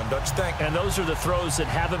get it to him, don't you think? And those are the throws that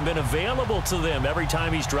haven't been available to them every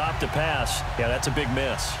time he's dropped a pass. Yeah, that's a big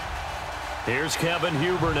miss. Here's Kevin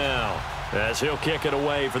Huber now as he'll kick it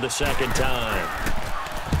away for the 2nd time.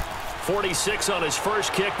 46 on his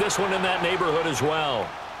first kick. This one in that neighborhood as well.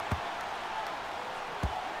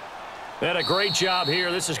 And a great job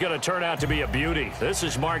here. This is going to turn out to be a beauty. This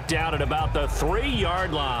is marked down at about the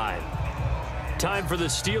 3-yard line. Time for the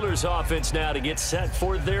Steelers offense now to get set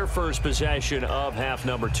for their first possession of half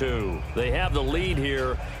number 2. They have the lead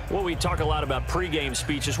here. Well, we talk a lot about pregame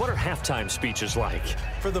speeches. What are halftime speeches like?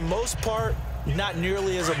 For the most part, not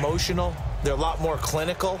nearly as emotional. They're a lot more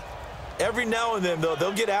clinical. Every now and then, though,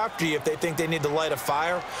 they'll get after you if they think they need to light a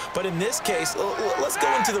fire. But in this case, let's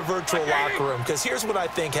go into the virtual locker room, because here's what I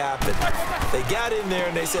think happened. They got in there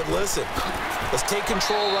and they said, listen, let's take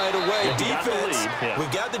control right away. Yeah, defense,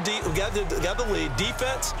 we've got the lead.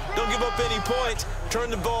 Defense, don't give up any points.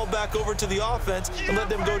 Turn the ball back over to the offense and let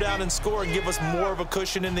them go down and score and give us more of a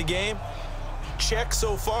cushion in the game. Check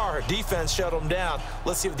so far. Defense shut them down.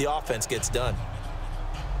 Let's see what the offense gets done.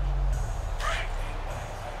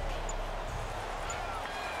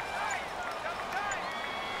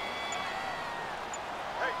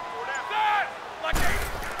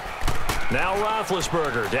 Now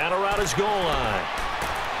Roethlisberger down around his goal line.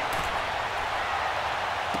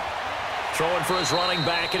 Throwing for his running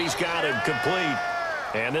back, and he's got him complete.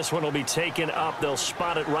 And this one will be taken up. They'll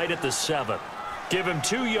spot it right at the 7. Give him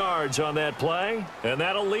 2 yards on that play, and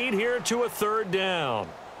that'll lead here to a 3rd down.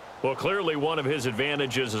 Well, clearly one of his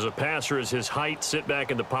advantages as a passer is his height. Sit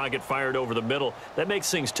back in the pocket, fired over the middle. That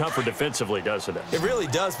makes things tougher defensively, doesn't it? It really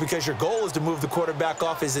does, because your goal is to move the quarterback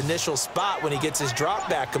off his initial spot when he gets his drop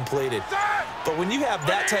back completed. But when you have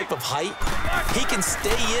that type of height, he can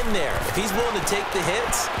stay in there. If he's willing to take the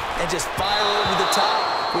hits and just fire over the top,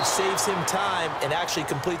 which saves him time and actually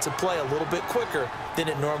completes a play a little bit quicker than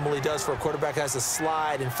it normally does for a quarterback who has to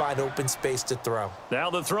slide and find open space to throw. Now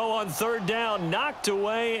the throw on 3rd down, knocked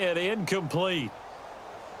away and incomplete.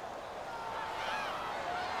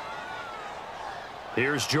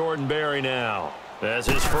 Here's Jordan Berry now, as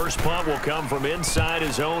his first punt will come from inside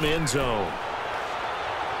his own end zone.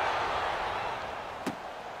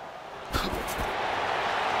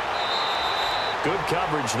 Good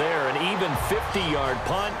coverage there. An even 50-yard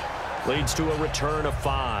punt leads to a return of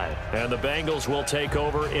 5. And the Bengals will take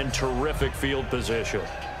over in terrific field position.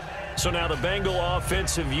 So now the Bengal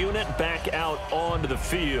offensive unit back out onto the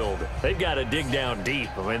field. They've got to dig down deep.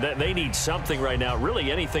 I mean, they need something right now,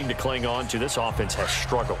 really anything to cling on to. This offense has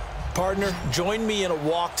struggled. Partner, join me in a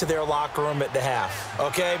walk to their locker room at the half,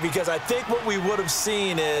 okay? Because I think what we would have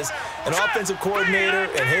seen is an offensive coordinator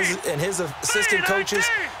and his assistant coaches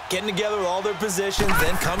getting together with all their positions,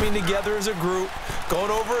 then coming together as a group,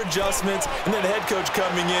 going over adjustments, and then the head coach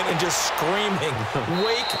coming in and just screaming,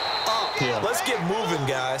 "Wake up. Yeah. Let's get moving,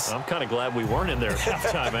 guys." I'm kind of glad we weren't in there at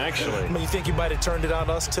halftime, actually. I mean, you think you might have turned it on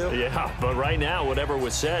us, too? Yeah, but right now, whatever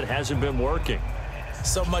was said hasn't been working.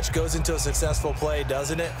 So much goes into a successful play,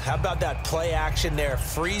 doesn't it? How about that play action there,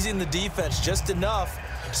 freezing the defense just enough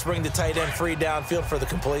to bring the tight end free downfield for the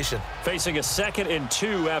completion. Facing a 2nd and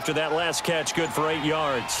 2 after that last catch, good for 8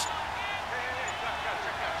 yards.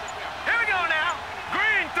 Here we go now.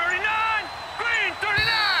 Green 39, green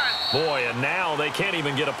 39. Boy, and now they can't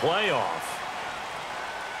even get a play off.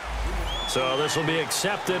 So this will be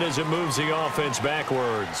accepted as it moves the offense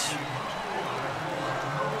backwards.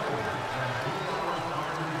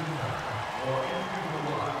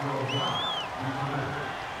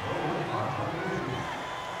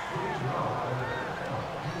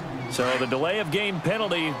 So the delay of game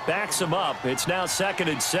penalty backs him up. It's now 2nd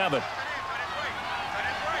and 7.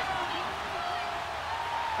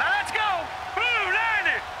 Now let's go. Blue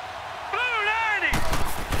 90. Blue 90.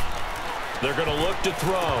 They're going to look to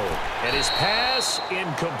throw. And his pass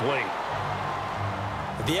incomplete.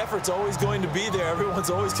 The effort's always going to be there.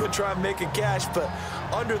 Everyone's always going to try and make a catch, but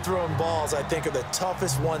underthrown balls, I think, are the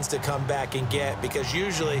toughest ones to come back and get because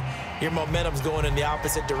usually your momentum's going in the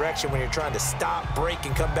opposite direction when you're trying to stop, break,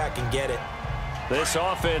 and come back and get it. This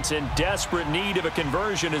offense in desperate need of a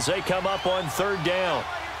conversion as they come up on 3rd down.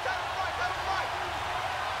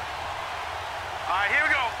 All right, here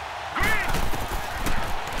we go. Green.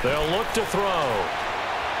 They'll look to throw.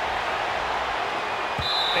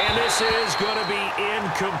 And this is going to be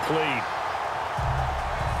incomplete.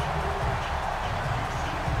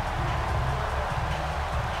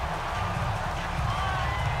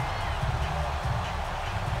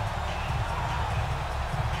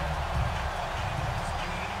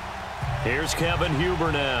 Here's Kevin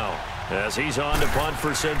Huber now as he's on to punt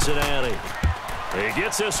for Cincinnati. He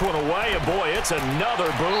gets this one away, and boy, it's another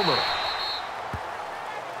boomer.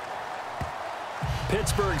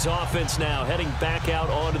 Pittsburgh's offense now heading back out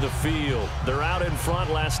onto the field. They're out in front.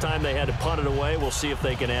 Last time they had to punt it away. We'll see if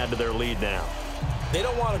they can add to their lead now. They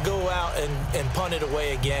don't want to go out and punt it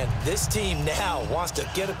away again. This team now wants to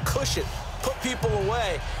get a cushion, put people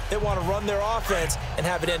away. They want to run their offense and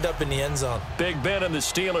have it end up in the end zone. Big Ben and the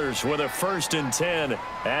Steelers with a 1st and 10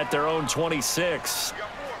 at their own 26.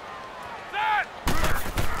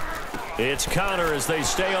 It's Connor as they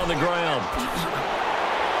stay on the ground.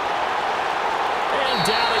 And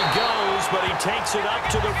down he goes, but he takes it up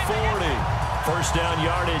to the 40. 1st down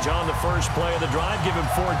yardage on the first play of the drive. Give him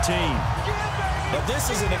 14. Now, this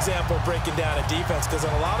is an example of breaking down a defense because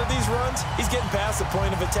on a lot of these runs, he's getting past the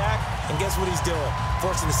point of attack, and guess what he's doing?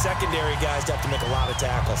 Forcing the secondary guys to have to make a lot of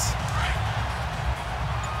tackles.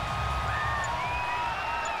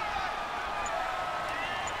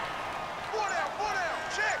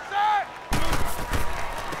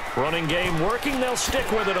 Running game working. They'll stick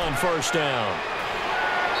with it on 1st down.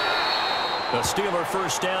 The Steeler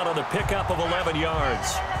 1st down on the pickup of 11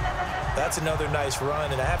 yards. That's another nice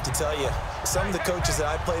run, and I have to tell you, some of the coaches that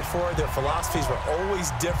I played for, their philosophies were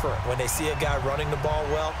always different when they see a guy running the ball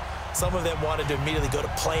well. Some of them wanted to immediately go to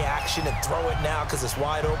play action and throw it now because it's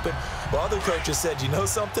wide open. While other coaches said, you know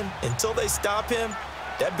something? Until they stop him,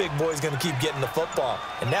 that big boy's going to keep getting the football.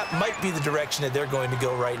 And that might be the direction that they're going to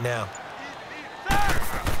go right now.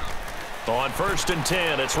 On 1st and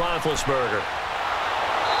 10, it's Roethlisberger.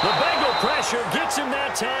 The Bengal pressure gets him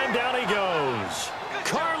that time. Down he goes.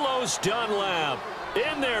 Carlos Dunlap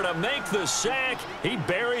in there to make the sack. He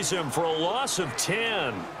buries him for a loss of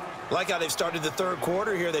 10. Like how they've started the 3rd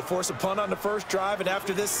quarter here. They force a punt on the 1st drive, and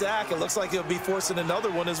after this sack, it looks like they'll be forcing another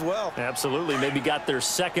one as well. Absolutely. Maybe got their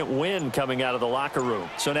 2nd win coming out of the locker room.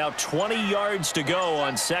 So now 20 yards to go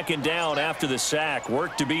on 2nd down after the sack.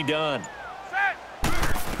 Work to be done.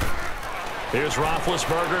 Here's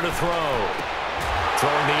Roethlisberger to throw.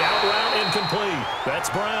 Throwing the out route incomplete. That's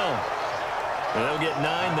Brown. And they'll get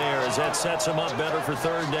 9 there as that sets him up better for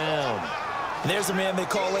 3rd down. And there's a man they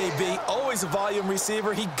call AB. Always a volume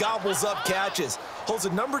receiver. He gobbles up catches. Holds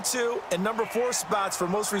a number 2 and number 4 spots for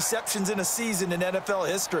most receptions in a season in NFL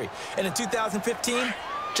history. And in 2015,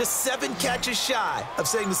 just 7 catches shy of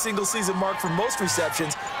setting the single-season mark for most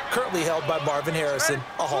receptions, currently held by Marvin Harrison,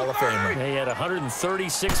 a Hall of Famer. He had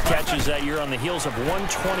 136 catches that year on the heels of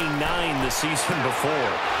 129 the season before.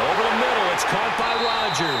 Over the middle, it's caught by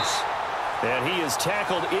Rodgers. And he is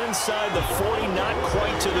tackled inside the 40, not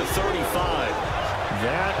quite to the 35.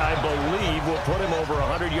 That, I believe, will put him over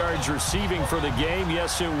 100 yards receiving for the game.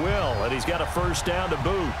 Yes, it will. And he's got a first down to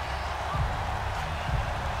boot.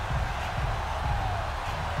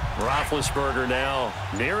 Roethlisberger now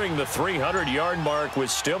nearing the 300-yard mark with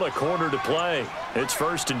still a quarter to play. It's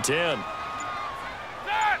 1st and 10.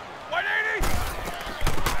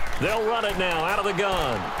 They'll run it now out of the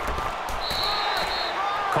gun.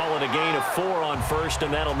 Call it a gain of 4 on first,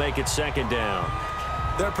 and that'll make it 2nd down.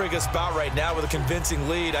 They're a pretty good spot right now with a convincing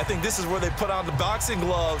lead. I think this is where they put on the boxing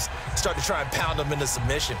gloves, start to try and pound them into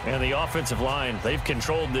submission. And the offensive line, they've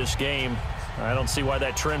controlled this game. I don't see why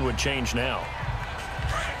that trend would change now.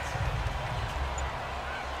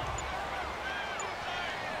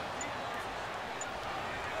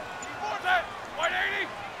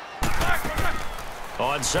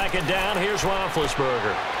 On 2nd down, here's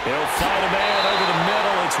Roethlisberger. He'll fight a man over the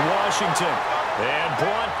middle. It's Washington. And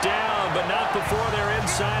brought down, but not before they're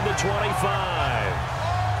inside the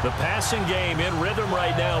 25. The passing game in rhythm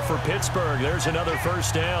right now for Pittsburgh. There's another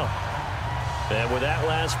first down. And with that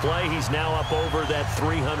last play, he's now up over that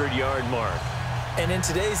 300-yard mark. And in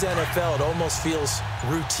today's NFL, it almost feels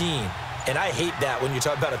routine. And I hate that when you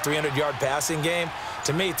talk about a 300-yard passing game.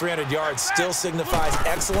 To me, 300 yards still signifies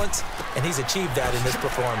excellence, and he's achieved that in this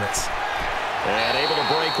performance. And able to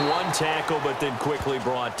break 1 tackle, but then quickly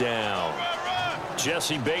brought down.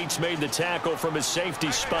 Jesse Bates made the tackle from his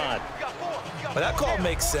safety spot. Well, that call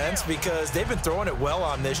makes sense because they've been throwing it well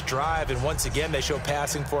on this drive, and once again, they show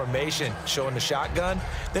passing formation, showing the shotgun.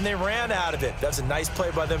 Then they ran out of it. That's a nice play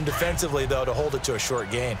by them defensively, though, to hold it to a short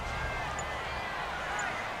gain.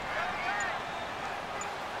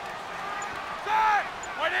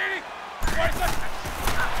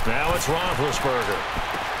 Now it's Roethlisberger.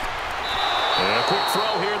 And a quick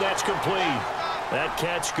throw here, that's complete. That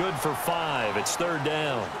catch good for 5. It's 3rd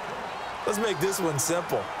down. Let's make this one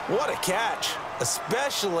simple. What a catch,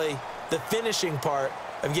 especially the finishing part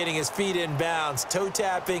of getting his feet in bounds, toe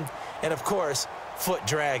tapping, and of course, foot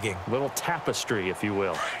dragging. Little tapestry, if you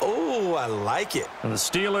will. Oh, I like it. And the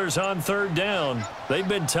Steelers on 3rd down. They've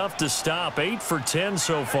been tough to stop. 8 for 10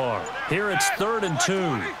 so far. Here it's 3rd and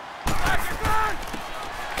 2.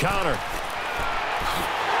 Connor.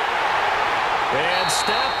 And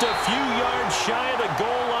stopped a few yards shy of the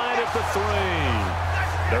goal line at the 3.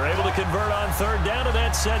 They're able to convert on 3rd down, and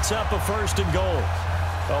that sets up a 1st and goal.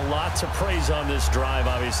 Well, lots of praise on this drive,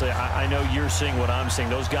 obviously. I know you're seeing what I'm seeing.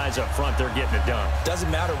 Those guys up front, they're getting it done. Doesn't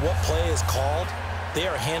matter what play is called. They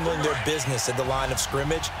are handling their business at the line of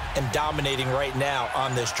scrimmage and dominating right now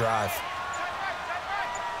on this drive.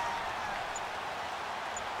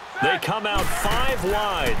 They come out 5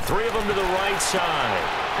 wide, 3 of them to the right side.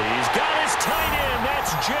 He's got his tight end.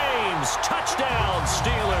 That's James. Touchdown,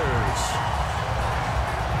 Steelers.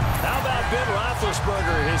 How about Ben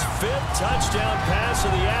Roethlisberger, his 5th touchdown pass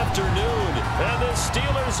of the afternoon. And the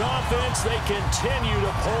Steelers offense, they continue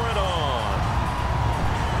to pour it on.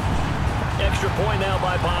 Extra point now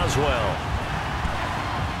by Boswell.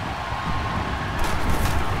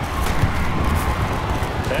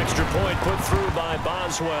 Extra point put through by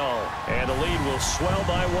Boswell, and the lead will swell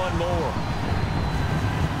by 1 more.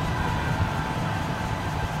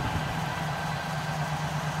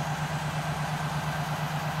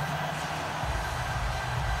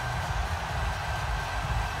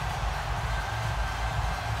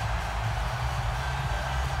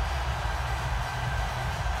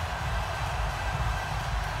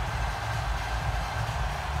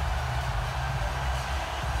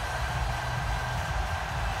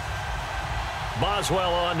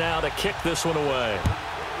 Boswell on now to kick this one away.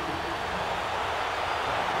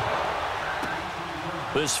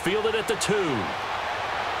 This fielded at the 2.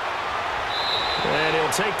 And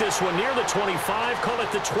he'll take this one near the 25, call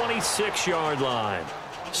it the 26-yard line.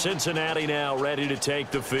 Cincinnati now ready to take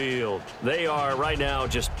the field. They are right now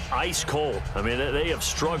just ice cold. I mean, they have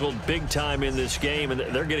struggled big time in this game, and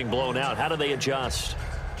they're getting blown out. How do they adjust?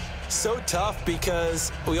 So tough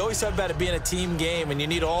because we always talk about it being a team game and you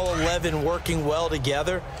need all 11 working well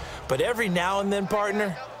together. But every now and then,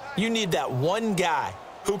 partner, you need that one guy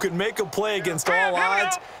who can make a play against all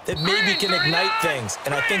odds that maybe can ignite things.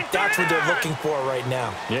 And I think that's what they're looking for right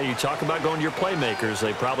now. Yeah, you talk about going to your playmakers.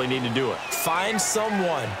 They probably need to do it. Find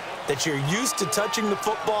someone that you're used to touching the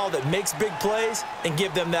football that makes big plays and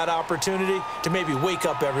give them that opportunity to maybe wake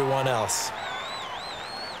up everyone else.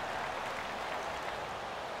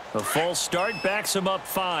 A false start backs him up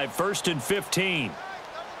 5, 1st and 15. We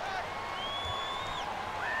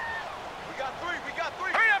got three.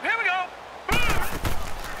 Hurry up, here we go.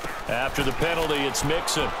 After the penalty, it's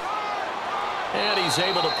Mixon. And he's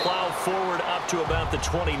able to plow forward up to about the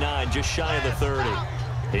 29, just shy of the 30.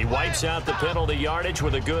 He wipes out the penalty yardage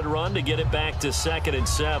with a good run to get it back to 2nd and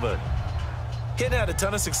 7. He hadn't had a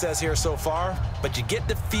ton of success here so far, but you get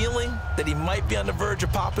the feeling that he might be on the verge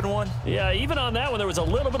of popping one. Yeah, even on that one, there was a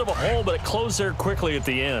little bit of a hole, but it closed there quickly at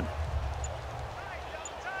the end.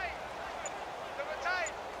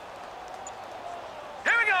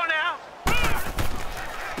 Here we go now.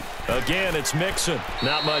 Again, it's Mixon.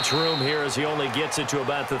 Not much room here as he only gets it to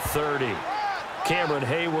about the 30. Cameron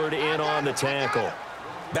Hayward in on the tackle.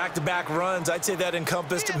 Back-to-back runs, I'd say that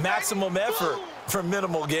encompassed maximum effort for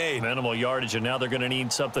minimal gain. Minimal yardage, and now they're going to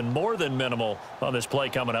need something more than minimal on this play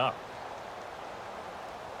coming up.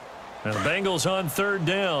 And the Bengals on 3rd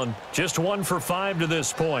down. Just 1 for 5 to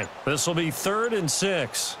this point. This will be 3rd and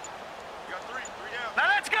 6. We got three down. Now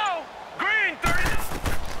let's go. Green,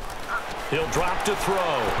 30. He'll drop to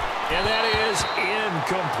throw. And that is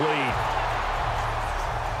incomplete.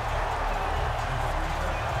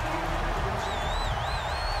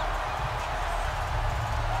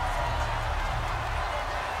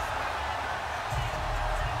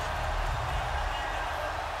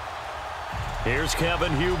 Here's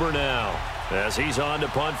Kevin Huber now as he's on to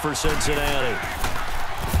punt for Cincinnati.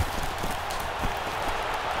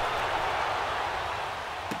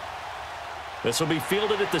 This will be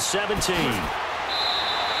fielded at the 17.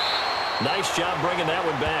 Nice job bringing that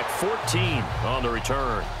one back. 14 on the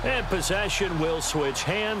return. And possession will switch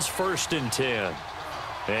hands, 1st and 10.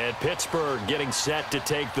 And Pittsburgh getting set to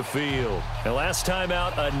take the field. And last time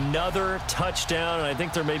out, another touchdown. And I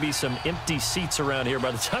think there may be some empty seats around here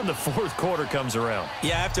by the time the 4th quarter comes around.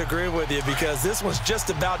 Yeah, I have to agree with you because this one's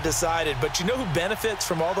just about decided. But you know who benefits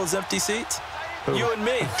from all those empty seats? Who? You and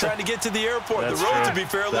me, trying to get to the airport. That's the road true. to be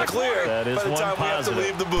fairly clear that is by the time we have to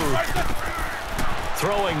leave the booth.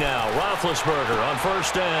 Throwing now, Roethlisberger on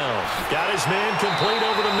 1st down. Got his man complete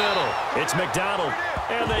over the middle. It's McDonald.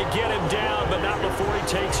 And they get him down, but not before he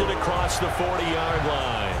takes it across the 40-yard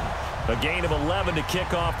line. A gain of 11 to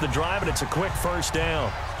kick off the drive, and it's a quick 1st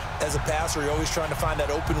down. As a passer, you're always trying to find that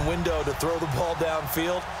open window to throw the ball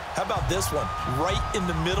downfield. How about this one? Right in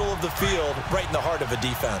the middle of the field, right in the heart of a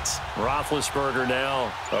defense. Roethlisberger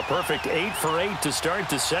now, a perfect 8 for 8 to start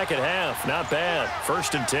the 2nd half. Not bad.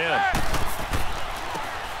 1st and 10.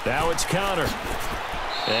 Now it's Connor.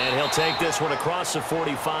 And he'll take this one across the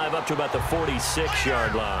 45 up to about the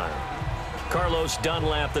 46-yard line. Carlos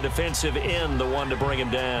Dunlap, the defensive end, the one to bring him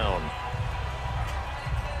down.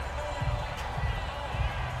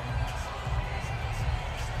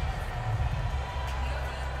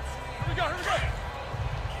 Here we go.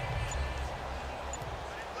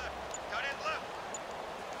 Tight end left.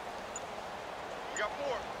 We got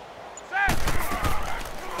 4.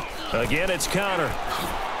 Set. Again, it's Connor.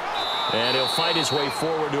 And he'll fight his way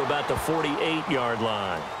forward to about the 48-yard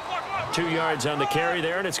line. 2 yards on the carry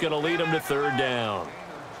there, and it's going to lead him to 3rd down.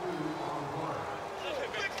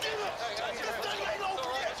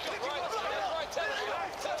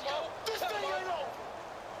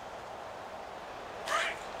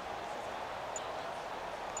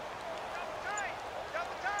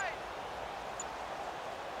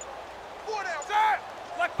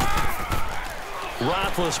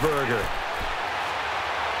 Roethlisberger.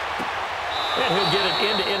 And he'll get it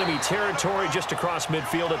into enemy territory just across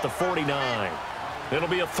midfield at the 49. It'll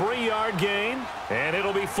be a 3-yard gain, and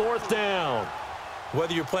it'll be 4th down.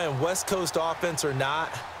 Whether you're playing West Coast offense or not,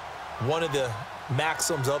 one of the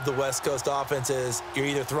maxims of the West Coast offense is you're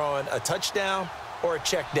either throwing a touchdown or a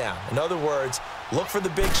check down. In other words, look for the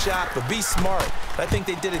big shot, but be smart. I think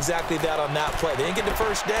they did exactly that on that play. They didn't get the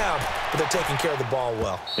 1st down, but they're taking care of the ball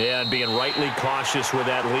well. Yeah, and being rightly cautious with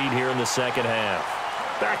that lead here in the 2nd half.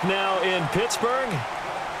 Back now in Pittsburgh,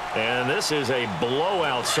 and this is a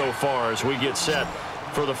blowout so far as we get set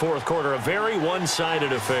for the 4th quarter. A very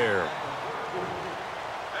one-sided affair.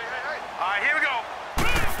 Hey. All right, here we go.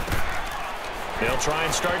 They'll try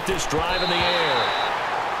and start this drive in the air.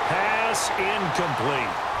 Pass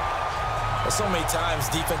incomplete. Well, so many times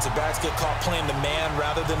defensive backs get caught playing the man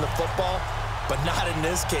rather than the football, but not in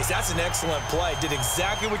this case. That's an excellent play. Did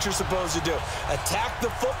exactly what you're supposed to do. Attack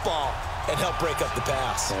the football and help break up the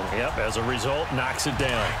pass. Yep, as a result, knocks it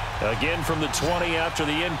down. Again from the 20 after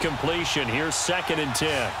the incompletion. Here's 2nd and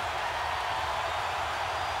 10.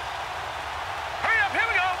 Hurry up, here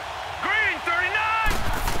we go. Green, 39.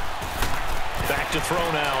 Back to throw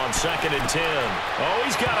now on 2nd and 10. Oh,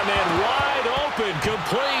 he's got a man wide open,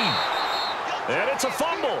 complete. And it's a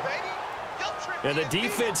fumble. And the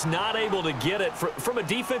defense not able to get it. From a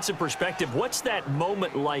defensive perspective, what's that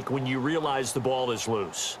moment like when you realize the ball is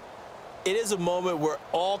loose? It is a moment where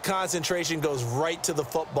all concentration goes right to the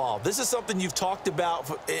football. This is something you've talked about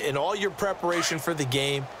in all your preparation for the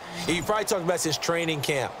game. You probably talked about since training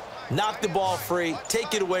camp. Knock the ball free,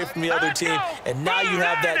 take it away from the other team, and now you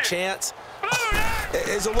have that chance.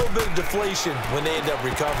 There's a little bit of deflation when they end up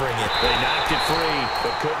recovering it. They knocked it free,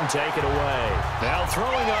 but couldn't take it away. Now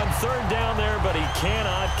throwing on third down there, but he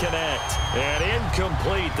cannot connect. And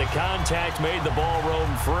incomplete. The contact made the ball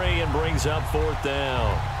roam free and brings up fourth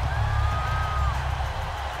down.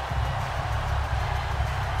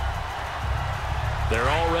 Their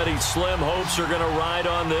already slim hopes are going to ride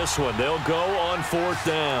on this one. They'll go on fourth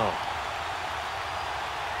down.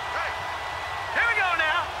 Here we go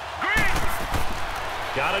now. Green.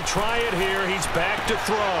 Got to try it here. He's back to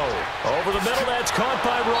throw. Over the middle, that's caught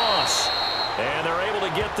by Ross. And they're able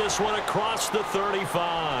to get this one across the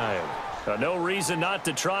 35. No reason not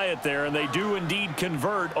to try it there, and they do indeed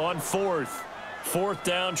convert on fourth. Fourth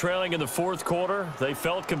down, trailing in the fourth quarter. They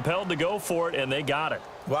felt compelled to go for it, and they got it.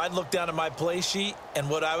 Well, I'd look down at my play sheet, and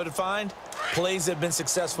what I would find, plays that have been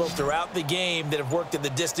successful throughout the game that have worked at the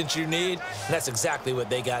distance you need, and that's exactly what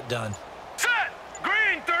they got done. Set.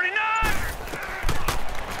 Green 39.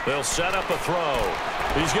 They'll set up a throw.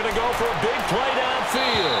 He's going to go for a big play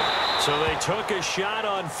downfield. So they took a shot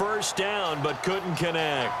on first down, but couldn't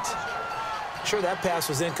connect. Sure, that pass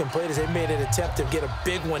was incomplete as they made an attempt to get a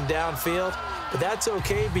big one downfield. But that's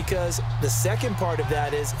okay because the second part of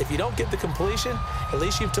that is if you don't get the completion, at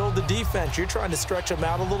least you've told the defense you're trying to stretch them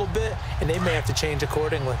out a little bit, and they may have to change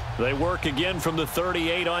accordingly. They work again from the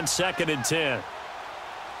 38 on 2nd and 10.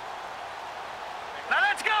 Now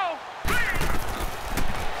let's go.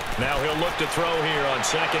 Now he'll look to throw here on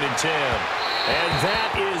 2nd and 10. And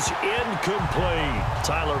that is incomplete.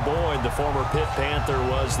 Tyler Boyd, the former Pitt Panther,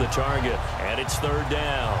 was the target. And it's third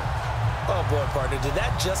down. Oh, boy, partner, did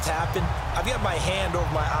that just happen? I've got my hand over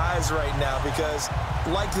my eyes right now because,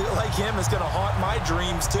 like him, it's going to haunt my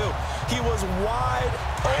dreams, too. He was wide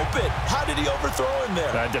open. How did he overthrow him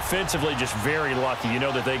there? Defensively, just very lucky. You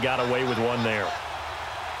know that they got away with one there.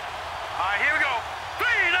 All right, here we go.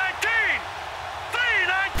 319.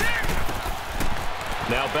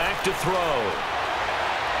 319. Now back to throw.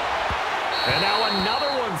 And now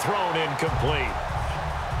another one thrown incomplete.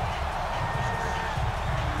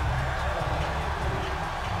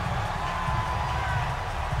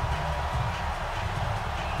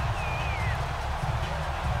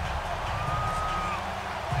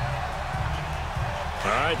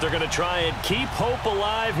 All right, they're going to try and keep hope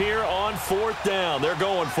alive here on fourth down. They're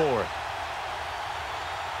going for it.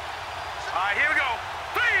 All right, here we go.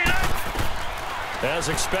 319. As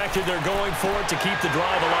expected, they're going for it to keep the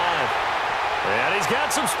drive alive. And he's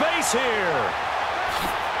got some space here.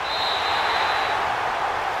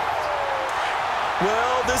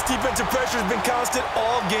 Well, this defensive pressure has been constant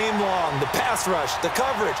all game long. The pass rush, the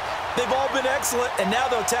coverage, they've all been excellent, and now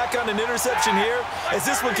they'll tack on an interception here as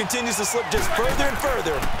this one continues to slip just further and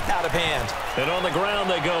further out of hand. And on the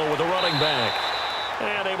ground they go with the running back.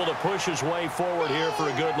 And able to push his way forward here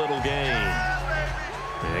for a good little gain.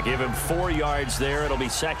 And give him 4 yards there. It'll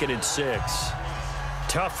be 2nd and 6.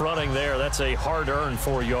 Tough running there. That's a hard-earned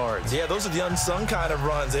 4 yards. Yeah, those are the unsung kind of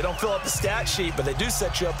runs. They don't fill up the stat sheet, but they do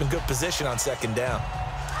set you up in good position on 2nd down.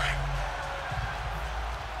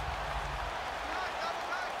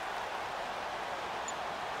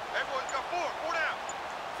 Hey, boys, got 4 down.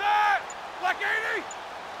 Set. Black 80.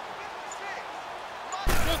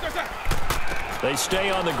 They stay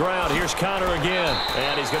on the ground. Here's Connor again.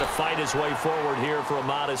 And he's going to fight his way forward here for a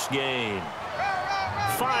modest gain.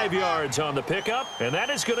 5 yards on the pickup, and that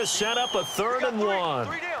is going to set up a 3rd and 1.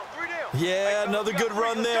 3 down. Yeah, another good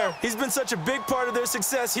run there. He's been such a big part of their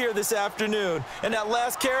success here this afternoon. And that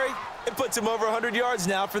last carry, it puts him over 100 yards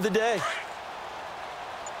now for the day.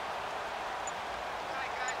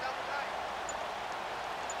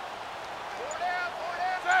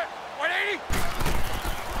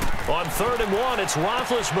 On 3rd and 1, it's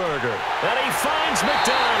Roethlisberger. And he finds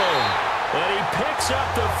McDonald. And he picks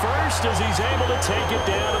up the first as he's able to take it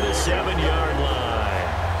down to the 7-yard line.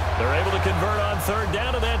 They're able to convert on 3rd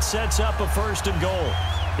down, and that sets up a 1st and goal.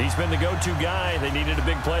 He's been the go-to guy. They needed a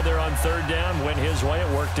big play there on 3rd down. Went his way. It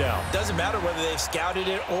worked out. Doesn't matter whether they've scouted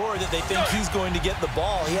it or that they think he's going to get the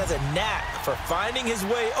ball. He has a knack for finding his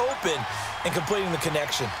way open and completing the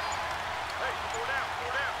connection.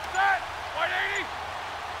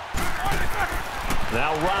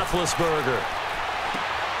 Now Roethlisberger.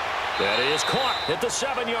 That is caught at the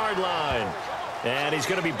 7-yard line. And he's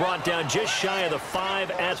going to be brought down just shy of the 5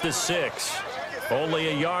 at the 6. Only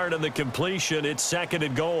a yard on the completion. It's 2nd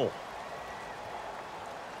and goal.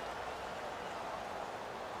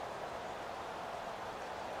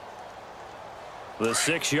 The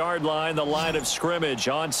 6-yard line, the line of scrimmage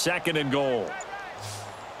on 2nd and goal.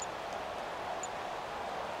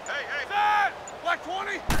 Hey, Dad! Black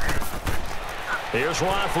 20! Here's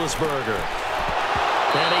Roethlisberger.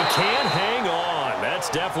 And he can't hang on. That's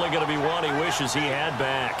definitely going to be one he wishes he had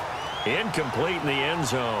back. Incomplete in the end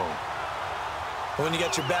zone. When you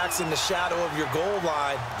got your backs in the shadow of your goal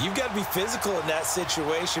line, you've got to be physical in that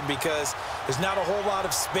situation because there's not a whole lot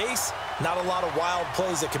of space, not a lot of wild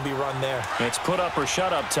plays that can be run there. It's put up or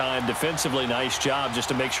shut up time. Defensively, nice job just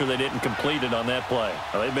to make sure they didn't complete it on that play.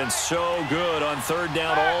 Well, they've been so good on 3rd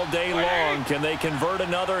down all day long. Can they convert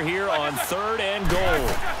another here on 3rd and goal?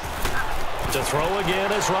 To throw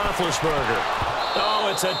again is Roethlisberger. Oh,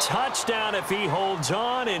 it's a touchdown if he holds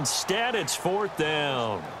on. Instead, it's 4th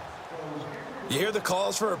down. You hear the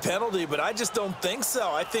calls for a penalty, but I just don't think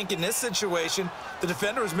so. I think in this situation, the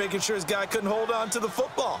defender was making sure his guy couldn't hold on to the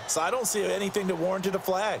football. So I don't see anything that warranted a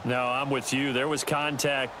flag. No, I'm with you. There was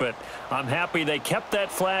contact, but I'm happy they kept that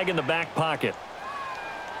flag in the back pocket.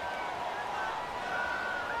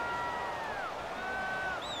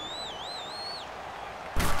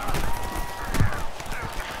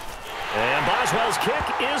 And Boswell's kick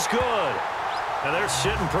is good. And they're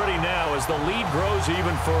sitting pretty now as the lead grows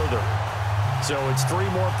even further. So it's 3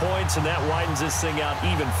 more points, and that widens this thing out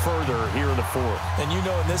even further here in the 4th. And you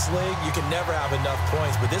know in this league, you can never have enough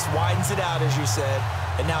points, but this widens it out, as you said,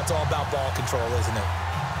 and now it's all about ball control, isn't it?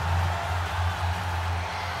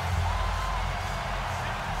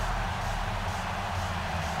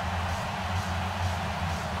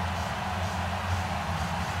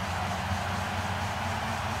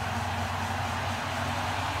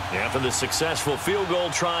 After the successful field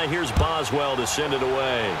goal try, here's Boswell to send it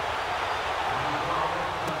away.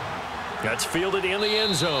 That's fielded in the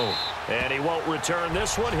end zone. And he won't return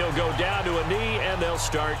this one. He'll go down to a knee, and they'll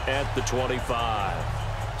start at the 25.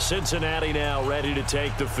 Cincinnati now ready to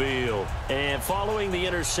take the field. And following the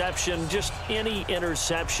interception, just any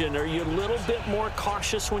interception, are you a little bit more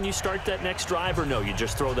cautious when you start that next drive, or no, you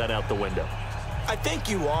just throw that out the window? I think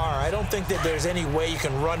you are. I don't think that there's any way you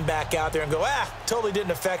can run back out there and go, totally didn't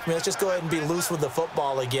affect me. Let's just go ahead and be loose with the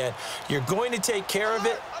football again. You're going to take care of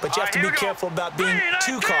it, but you have to be careful about being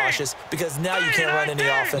too cautious because now you can't run any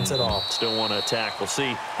offense at all. Still want to attack. We'll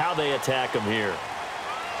see how they attack them here.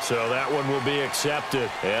 So that one will be accepted.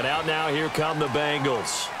 And out now, here come the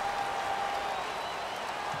Bengals.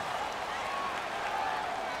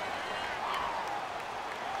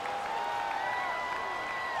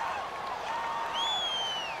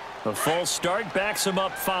 A false start backs him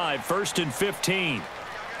up 5, 1st and 15. Here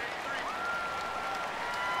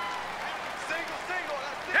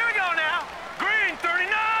we go now. Green,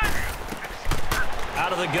 39.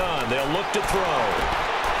 Out of the gun. They'll look to throw.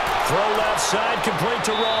 Throw left side, complete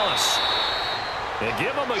to Ross. They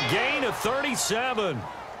give him a gain of 37.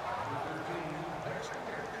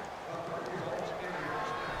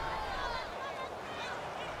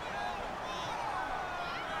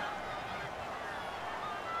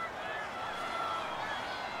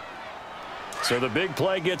 So the big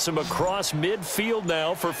play gets him across midfield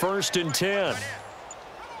now for 1st and 10.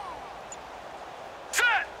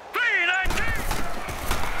 Set. 3-19.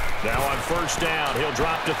 Now on 1st down, he'll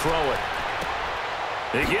drop to throw it.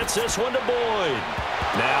 He gets this one to Boyd.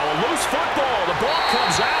 Now a loose football. The ball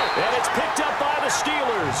comes out, and it's picked up by the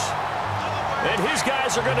Steelers. And his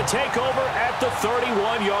guys are going to take over at the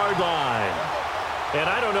 31-yard line. And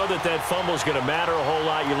I don't know that that fumble is going to matter a whole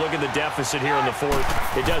lot. You look at the deficit here in the 4th.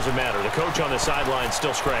 It doesn't matter. The coach on the sideline is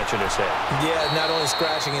still scratching his head. Yeah, not only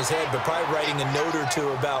scratching his head, but probably writing a note or two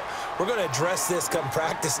about we're going to address this come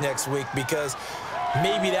practice next week because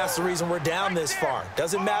maybe that's the reason we're down this far.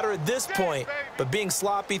 Doesn't matter at this point, but being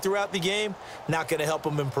sloppy throughout the game, not going to help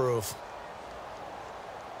him improve.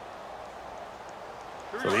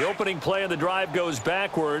 So the opening play of the drive goes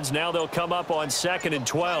backwards. Now they'll come up on 2nd and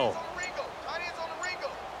 12.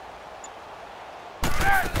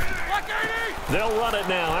 They'll run it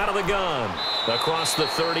now out of the gun. Across the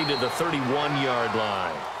 30 to the 31-yard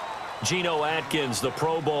line. Geno Atkins, the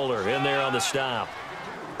Pro Bowler, in there on the stop.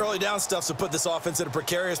 Early down stuff to put this offense in a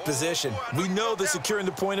precarious position. We know that securing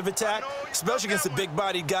the point of attack, especially against the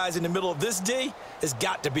big-bodied guys in the middle of this D, has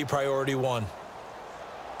got to be priority 1.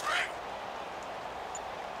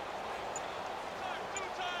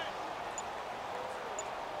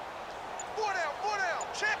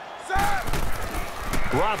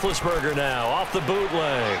 Roethlisberger now off the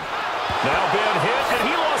bootleg. Now Ben hit, and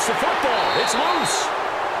he lost the football. It's loose.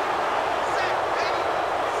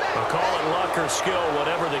 Well, call it luck or skill,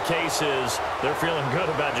 whatever the case is, they're feeling good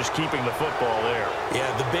about just keeping the football there.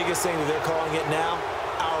 Yeah, the biggest thing that they're calling it now,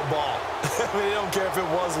 our ball. I mean, they don't care if it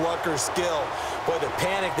was luck or skill. Boy, the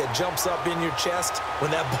panic that jumps up in your chest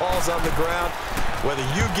when that ball's on the ground, whether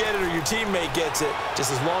you get it or your teammate gets it,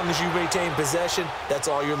 just as long as you maintain possession, that's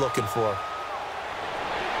all you're looking for.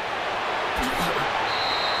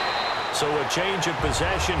 So a change of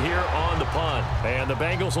possession here on the punt. And the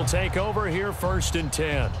Bengals will take over here 1st and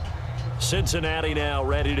 10. Cincinnati now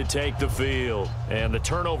ready to take the field. And the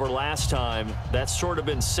turnover last time, that's sort of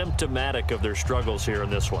been symptomatic of their struggles here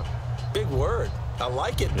in this one. Big word. I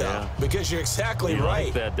like it, though, because you're exactly right. You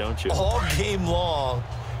like that, don't you? All game long,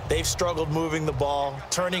 they've struggled moving the ball,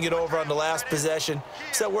 turning it over on the last possession.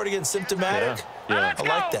 Is that word again, symptomatic? Yeah. I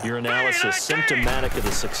like that. Your analysis, symptomatic of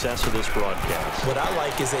the success of this broadcast. What I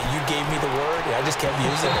like is that you gave me the word, and I just kept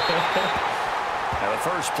using it. Now the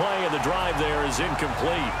first play of the drive there is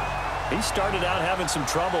incomplete. He started out having some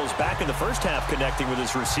troubles back in the first half connecting with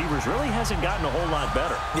his receivers. Really hasn't gotten a whole lot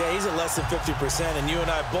better. Yeah, he's at less than 50%, and you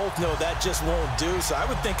and I both know that just won't do. So I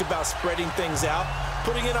would think about spreading things out,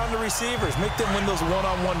 putting it on the receivers, make them win those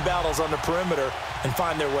one-on-one battles on the perimeter and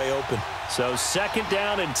find their way open. So 2nd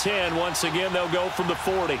down and 10. Once again, they'll go from the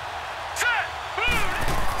 40.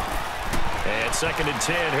 And 2nd and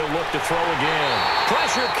 10, he'll look to throw again.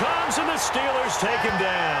 Pressure comes, and the Steelers take him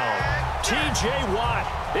down. T.J. Watt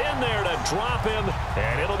in there to drop him,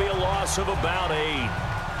 and it'll be a loss of about 8.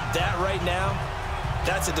 That right now,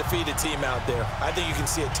 that's a defeated team out there. I think you can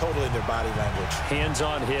see it totally in their body language. Hands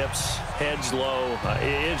on hips, heads low.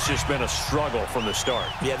 It's just been a struggle from the start.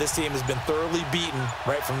 Yeah, this team has been thoroughly beaten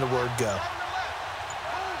right from the word go.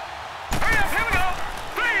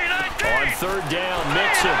 On 3rd down,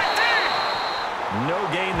 Mixon. No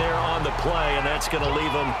gain there on the play, and that's going to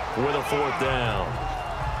leave them with a 4th down.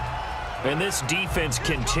 And this defense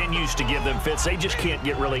continues to give them fits. They just can't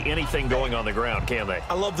get really anything going on the ground, can they?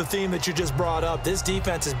 I love the theme that you just brought up. This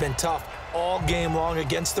defense has been tough all game long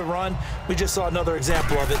against the run. We just saw another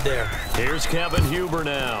example of it there. Here's Kevin Huber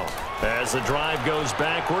now as the drive goes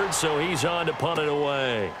backwards, so he's on to punt it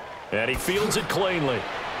away. And he fields it cleanly.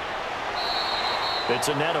 It's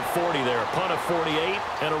a net of 40 there, a punt of 48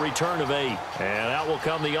 and a return of 8. And out will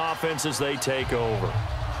come the offense as they take over.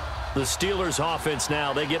 The Steelers offense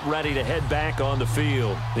now, they get ready to head back on the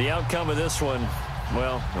field. The outcome of this one,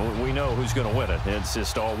 well, we know who's going to win it. It's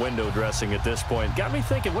just all window dressing at this point. Got me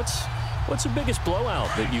thinking, what's the biggest blowout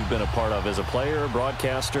that you've been a part of as a player,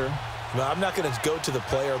 broadcaster? No, I'm not going to go to the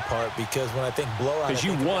player part because when I think blowout... Because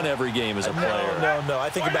you won every game as a player. No. I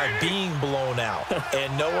think about being blown out.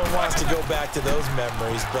 And no one wants to go back to those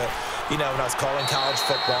memories. But, you know, when I was calling college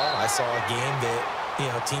football, I saw a game that... You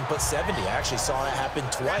know, team put 70. I actually saw it happen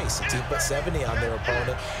twice. A team put 70 on their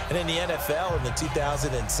opponent. And in the NFL, in the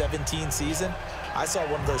 2017 season, I saw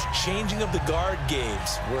one of those changing of the guard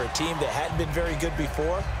games where a team that hadn't been very good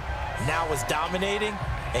before now was dominating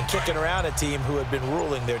and kicking around a team who had been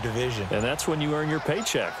ruling their division. And that's when you earn your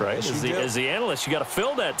paycheck, right? Yes, as the analyst, you got to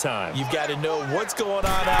fill that time. You've got to know what's going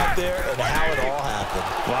on out there and how it all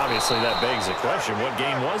happened. Well, obviously, that begs the question, what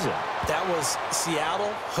game was it? That was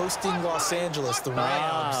Seattle hosting Los Angeles, the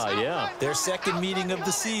Rams. Yeah. Their second meeting of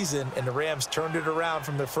the season, and the Rams turned it around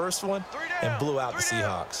from their first one and blew out the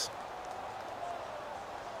Seahawks.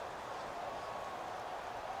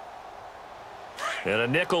 And a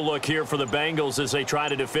nickel look here for the Bengals as they try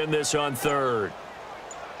to defend this on 3rd.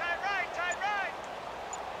 Tight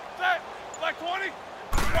right. Like 20.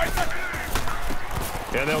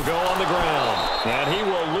 And they'll go on the ground. And he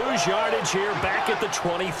will lose yardage here back at the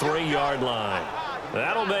 23-yard line.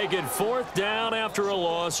 That'll make it 4th down after a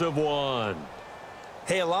loss of 1.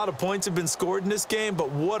 Hey, a lot of points have been scored in this game, but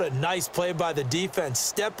what a nice play by the defense.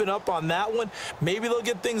 Stepping up on that one. Maybe they'll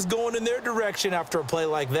get things going in their direction after a play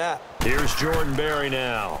like that. Here's Jordan Berry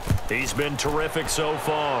now. He's been terrific so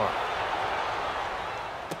far.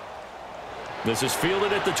 This is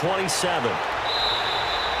fielded at the 27.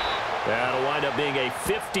 That'll wind up being a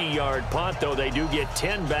 50-yard punt, though they do get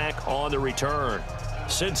 10 back on the return.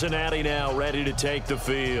 Cincinnati now ready to take the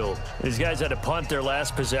field. These guys had to punt their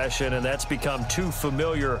last possession, and that's become too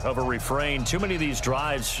familiar of a refrain. Too many of these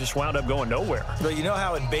drives just wound up going nowhere. But you know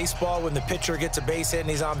how in baseball, when the pitcher gets a base hit and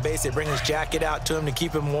he's on base, they bring his jacket out to him to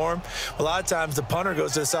keep him warm? A lot of times the punter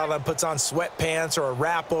goes to the sideline, puts on sweatpants or a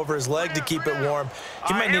wrap over his leg to keep it warm.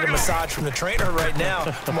 He might need a massage from the trainer right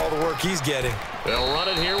now from all the work he's getting. They'll run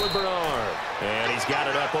it here with Bernard. And he's got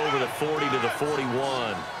it up over the 40 to the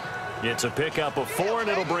 41. It's a pickup of 4, and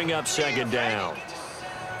it'll bring up 2nd down.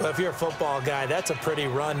 Well, if you're a football guy, that's a pretty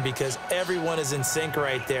run because everyone is in sync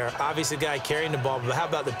right there. Obviously, the guy carrying the ball, but how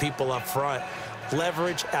about the people up front?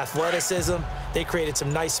 leverage, athleticism. They created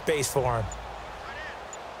some nice space for him.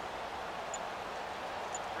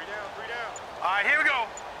 3 down, 3 down. All right, here we go.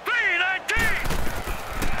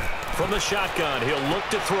 3-19. From the shotgun, he'll look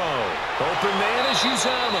to throw. Open man is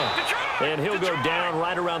Uzama. And he'll go down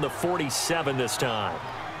right around the 47 this time.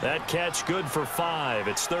 That catch good for 5.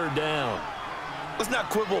 It's 3rd down. Let's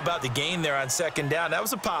not quibble about the gain there on 2nd down. That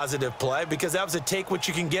was a positive play because that was a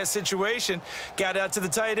take-what-you-can-get situation. Got out to the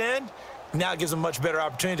tight end. Now it gives them a much better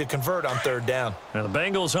opportunity to convert on 3rd down. Now the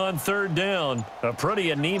Bengals on 3rd down. A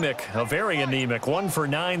very anemic 1 for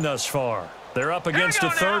 9 thus far. They're up against a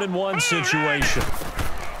 3rd and 1 situation.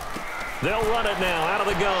 They'll run it now out of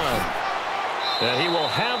the gun. And he will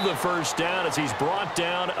have the 1st down as he's brought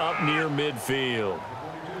down up near midfield.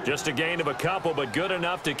 Just a gain of a couple, but good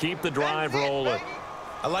enough to keep the drive rolling.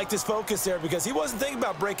 I liked his focus there because he wasn't thinking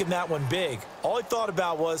about breaking that one big. All he thought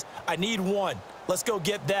about was, I need 1. Let's go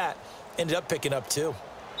get that. Ended up picking up 2.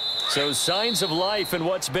 So signs of life in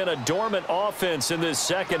what's been a dormant offense in this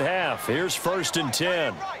 2nd half. Here's 1st and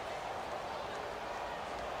 10.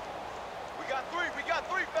 We got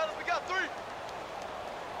 3, fellas. We got 3.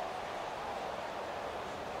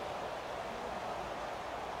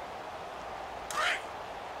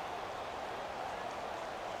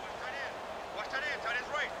 Watch tight end. Tight end's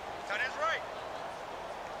right. Tight end's right.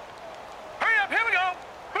 Hurry up. Here we go.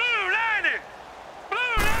 Blue line.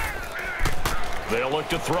 Blue line. They'll look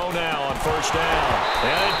to throw now on 1st down.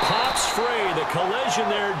 And it pops free. The collision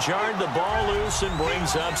there jarred the ball loose and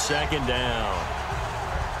brings up 2nd down.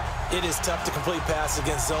 It is tough to complete passes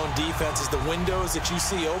against zone defenses. The windows that you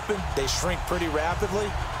see open, they shrink pretty rapidly.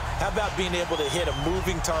 How about being able to hit a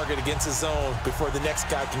moving target against a zone before the next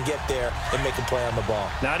guy can get there and make a play on the ball?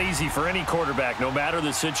 Not easy for any quarterback, no matter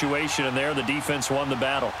the situation, and there the defense won the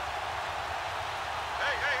battle.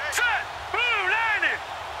 Hey. Set. Blue line.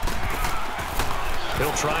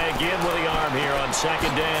 He'll try again with the arm here on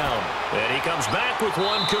 2nd down. And he comes back with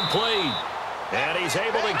 1 complete. And he's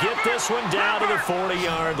able to get this one down to the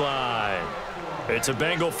 40-yard line. It's a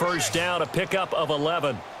Bengal 1st down, a pickup of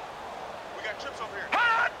 11. We got trips over here.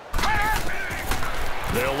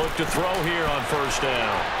 They'll look to throw here on 1st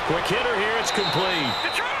down. Quick hitter here, it's complete.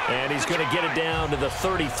 And he's going to get it down to the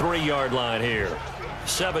 33-yard line here.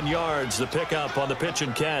 7 yards, the pickup on the pitch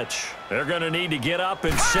and catch. They're going to need to get up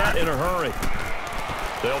and set in a hurry.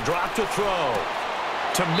 They'll drop to throw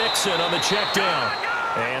to Mixon on the check down.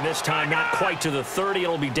 And this time not quite to the 30.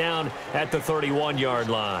 It'll be down at the 31-yard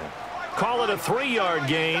line. Call it a 3-yard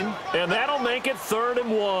gain, and that'll make it 3rd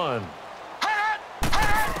and 1.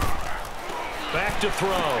 Back to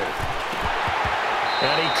throw.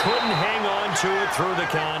 And he couldn't hang on to it through the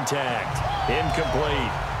contact.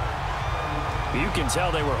 Incomplete. You can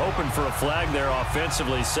tell they were hoping for a flag there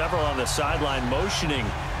offensively. Several on the sideline motioning,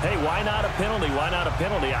 hey, why not a penalty? Why not a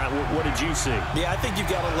penalty? What did you see? Yeah, I think you've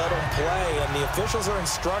got to let them play, and the officials are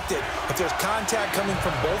instructed. If there's contact coming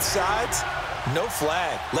from both sides, no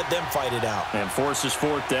flag. Let them fight it out. And forces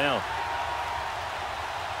 4th down.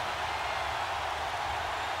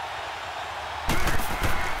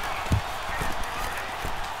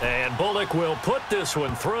 And Bullock will put this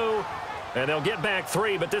one through, and they'll get back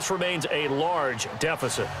 3, but this remains a large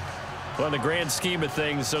deficit. Well, in the grand scheme of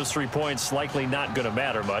things, those 3 points likely not going to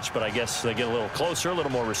matter much, but I guess they get a little closer, a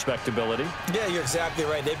little more respectability. Yeah, you're exactly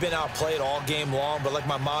right. They've been outplayed all game long, but like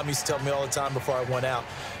my mom used to tell me all the time before I went out,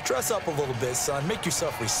 dress up a little bit, son. Make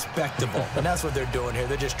yourself respectable. And that's what they're doing here.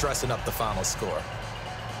 They're just dressing up the final score.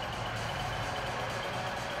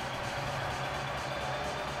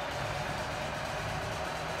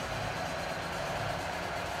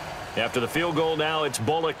 After the field goal now, it's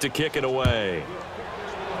Bullock to kick it away.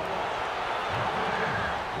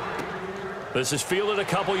 This is fielded a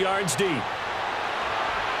couple yards deep.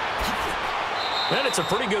 And it's a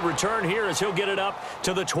pretty good return here as he'll get it up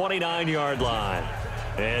to the 29-yard line.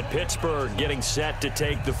 And Pittsburgh getting set to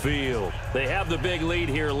take the field. They have the big lead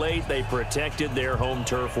here late. They protected their home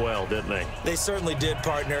turf well, didn't they? They certainly did,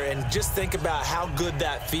 partner. And just think about how good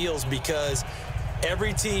that feels, because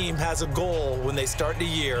every team has a goal when they start the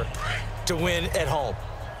year to win at home.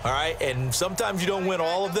 All right, and sometimes you don't win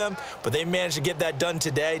all of them, but they managed to get that done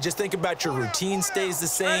today. Just think about your routine stays the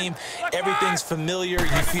same. Everything's familiar.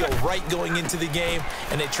 You feel right going into the game,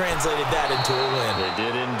 and they translated that into a win. They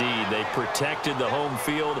did indeed. They protected the home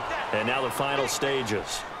field, and now the final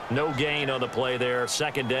stages. No gain on the play there,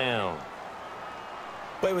 2nd down.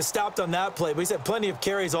 Well, he was stopped on that play, but he's had plenty of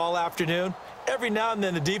carries all afternoon. Every now and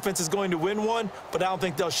then the defense is going to win one, but I don't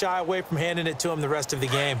think they'll shy away from handing it to him the rest of the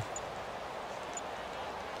game.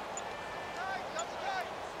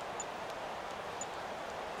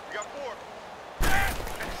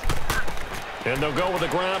 And they'll go with a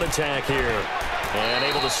ground attack here. And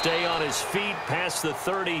able to stay on his feet past the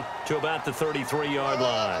 30 to about the 33-yard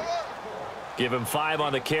line. Give him 5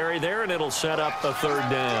 on the carry there, and it'll set up a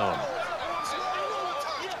 3rd down.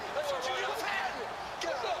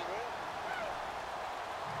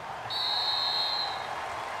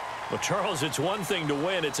 Well, Charles, it's one thing to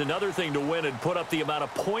win. It's another thing to win and put up the amount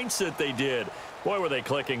of points that they did. Boy, were they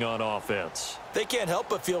clicking on offense. They can't help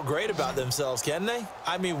but feel great about themselves, can they?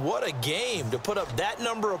 I mean, what a game to put up that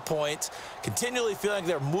number of points, continually feeling like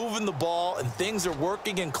they're moving the ball and things are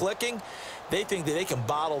working and clicking. They think that they can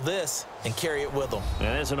bottle this and carry it with them. And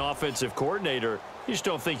as an offensive coordinator, you just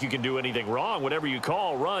don't think you can do anything wrong. Whatever you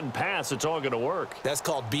call, run, pass, it's all going to work. That's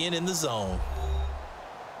called being in the zone.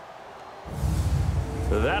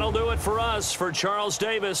 That'll do it for us. For Charles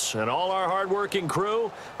Davis and all our hardworking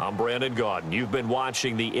crew, I'm Brandon Gaudin. You've been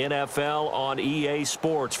watching the NFL on EA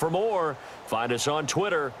Sports. For more, find us on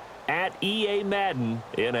Twitter at EA Madden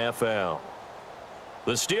NFL.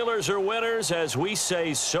 The Steelers are winners as we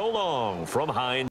say so long from Heinz.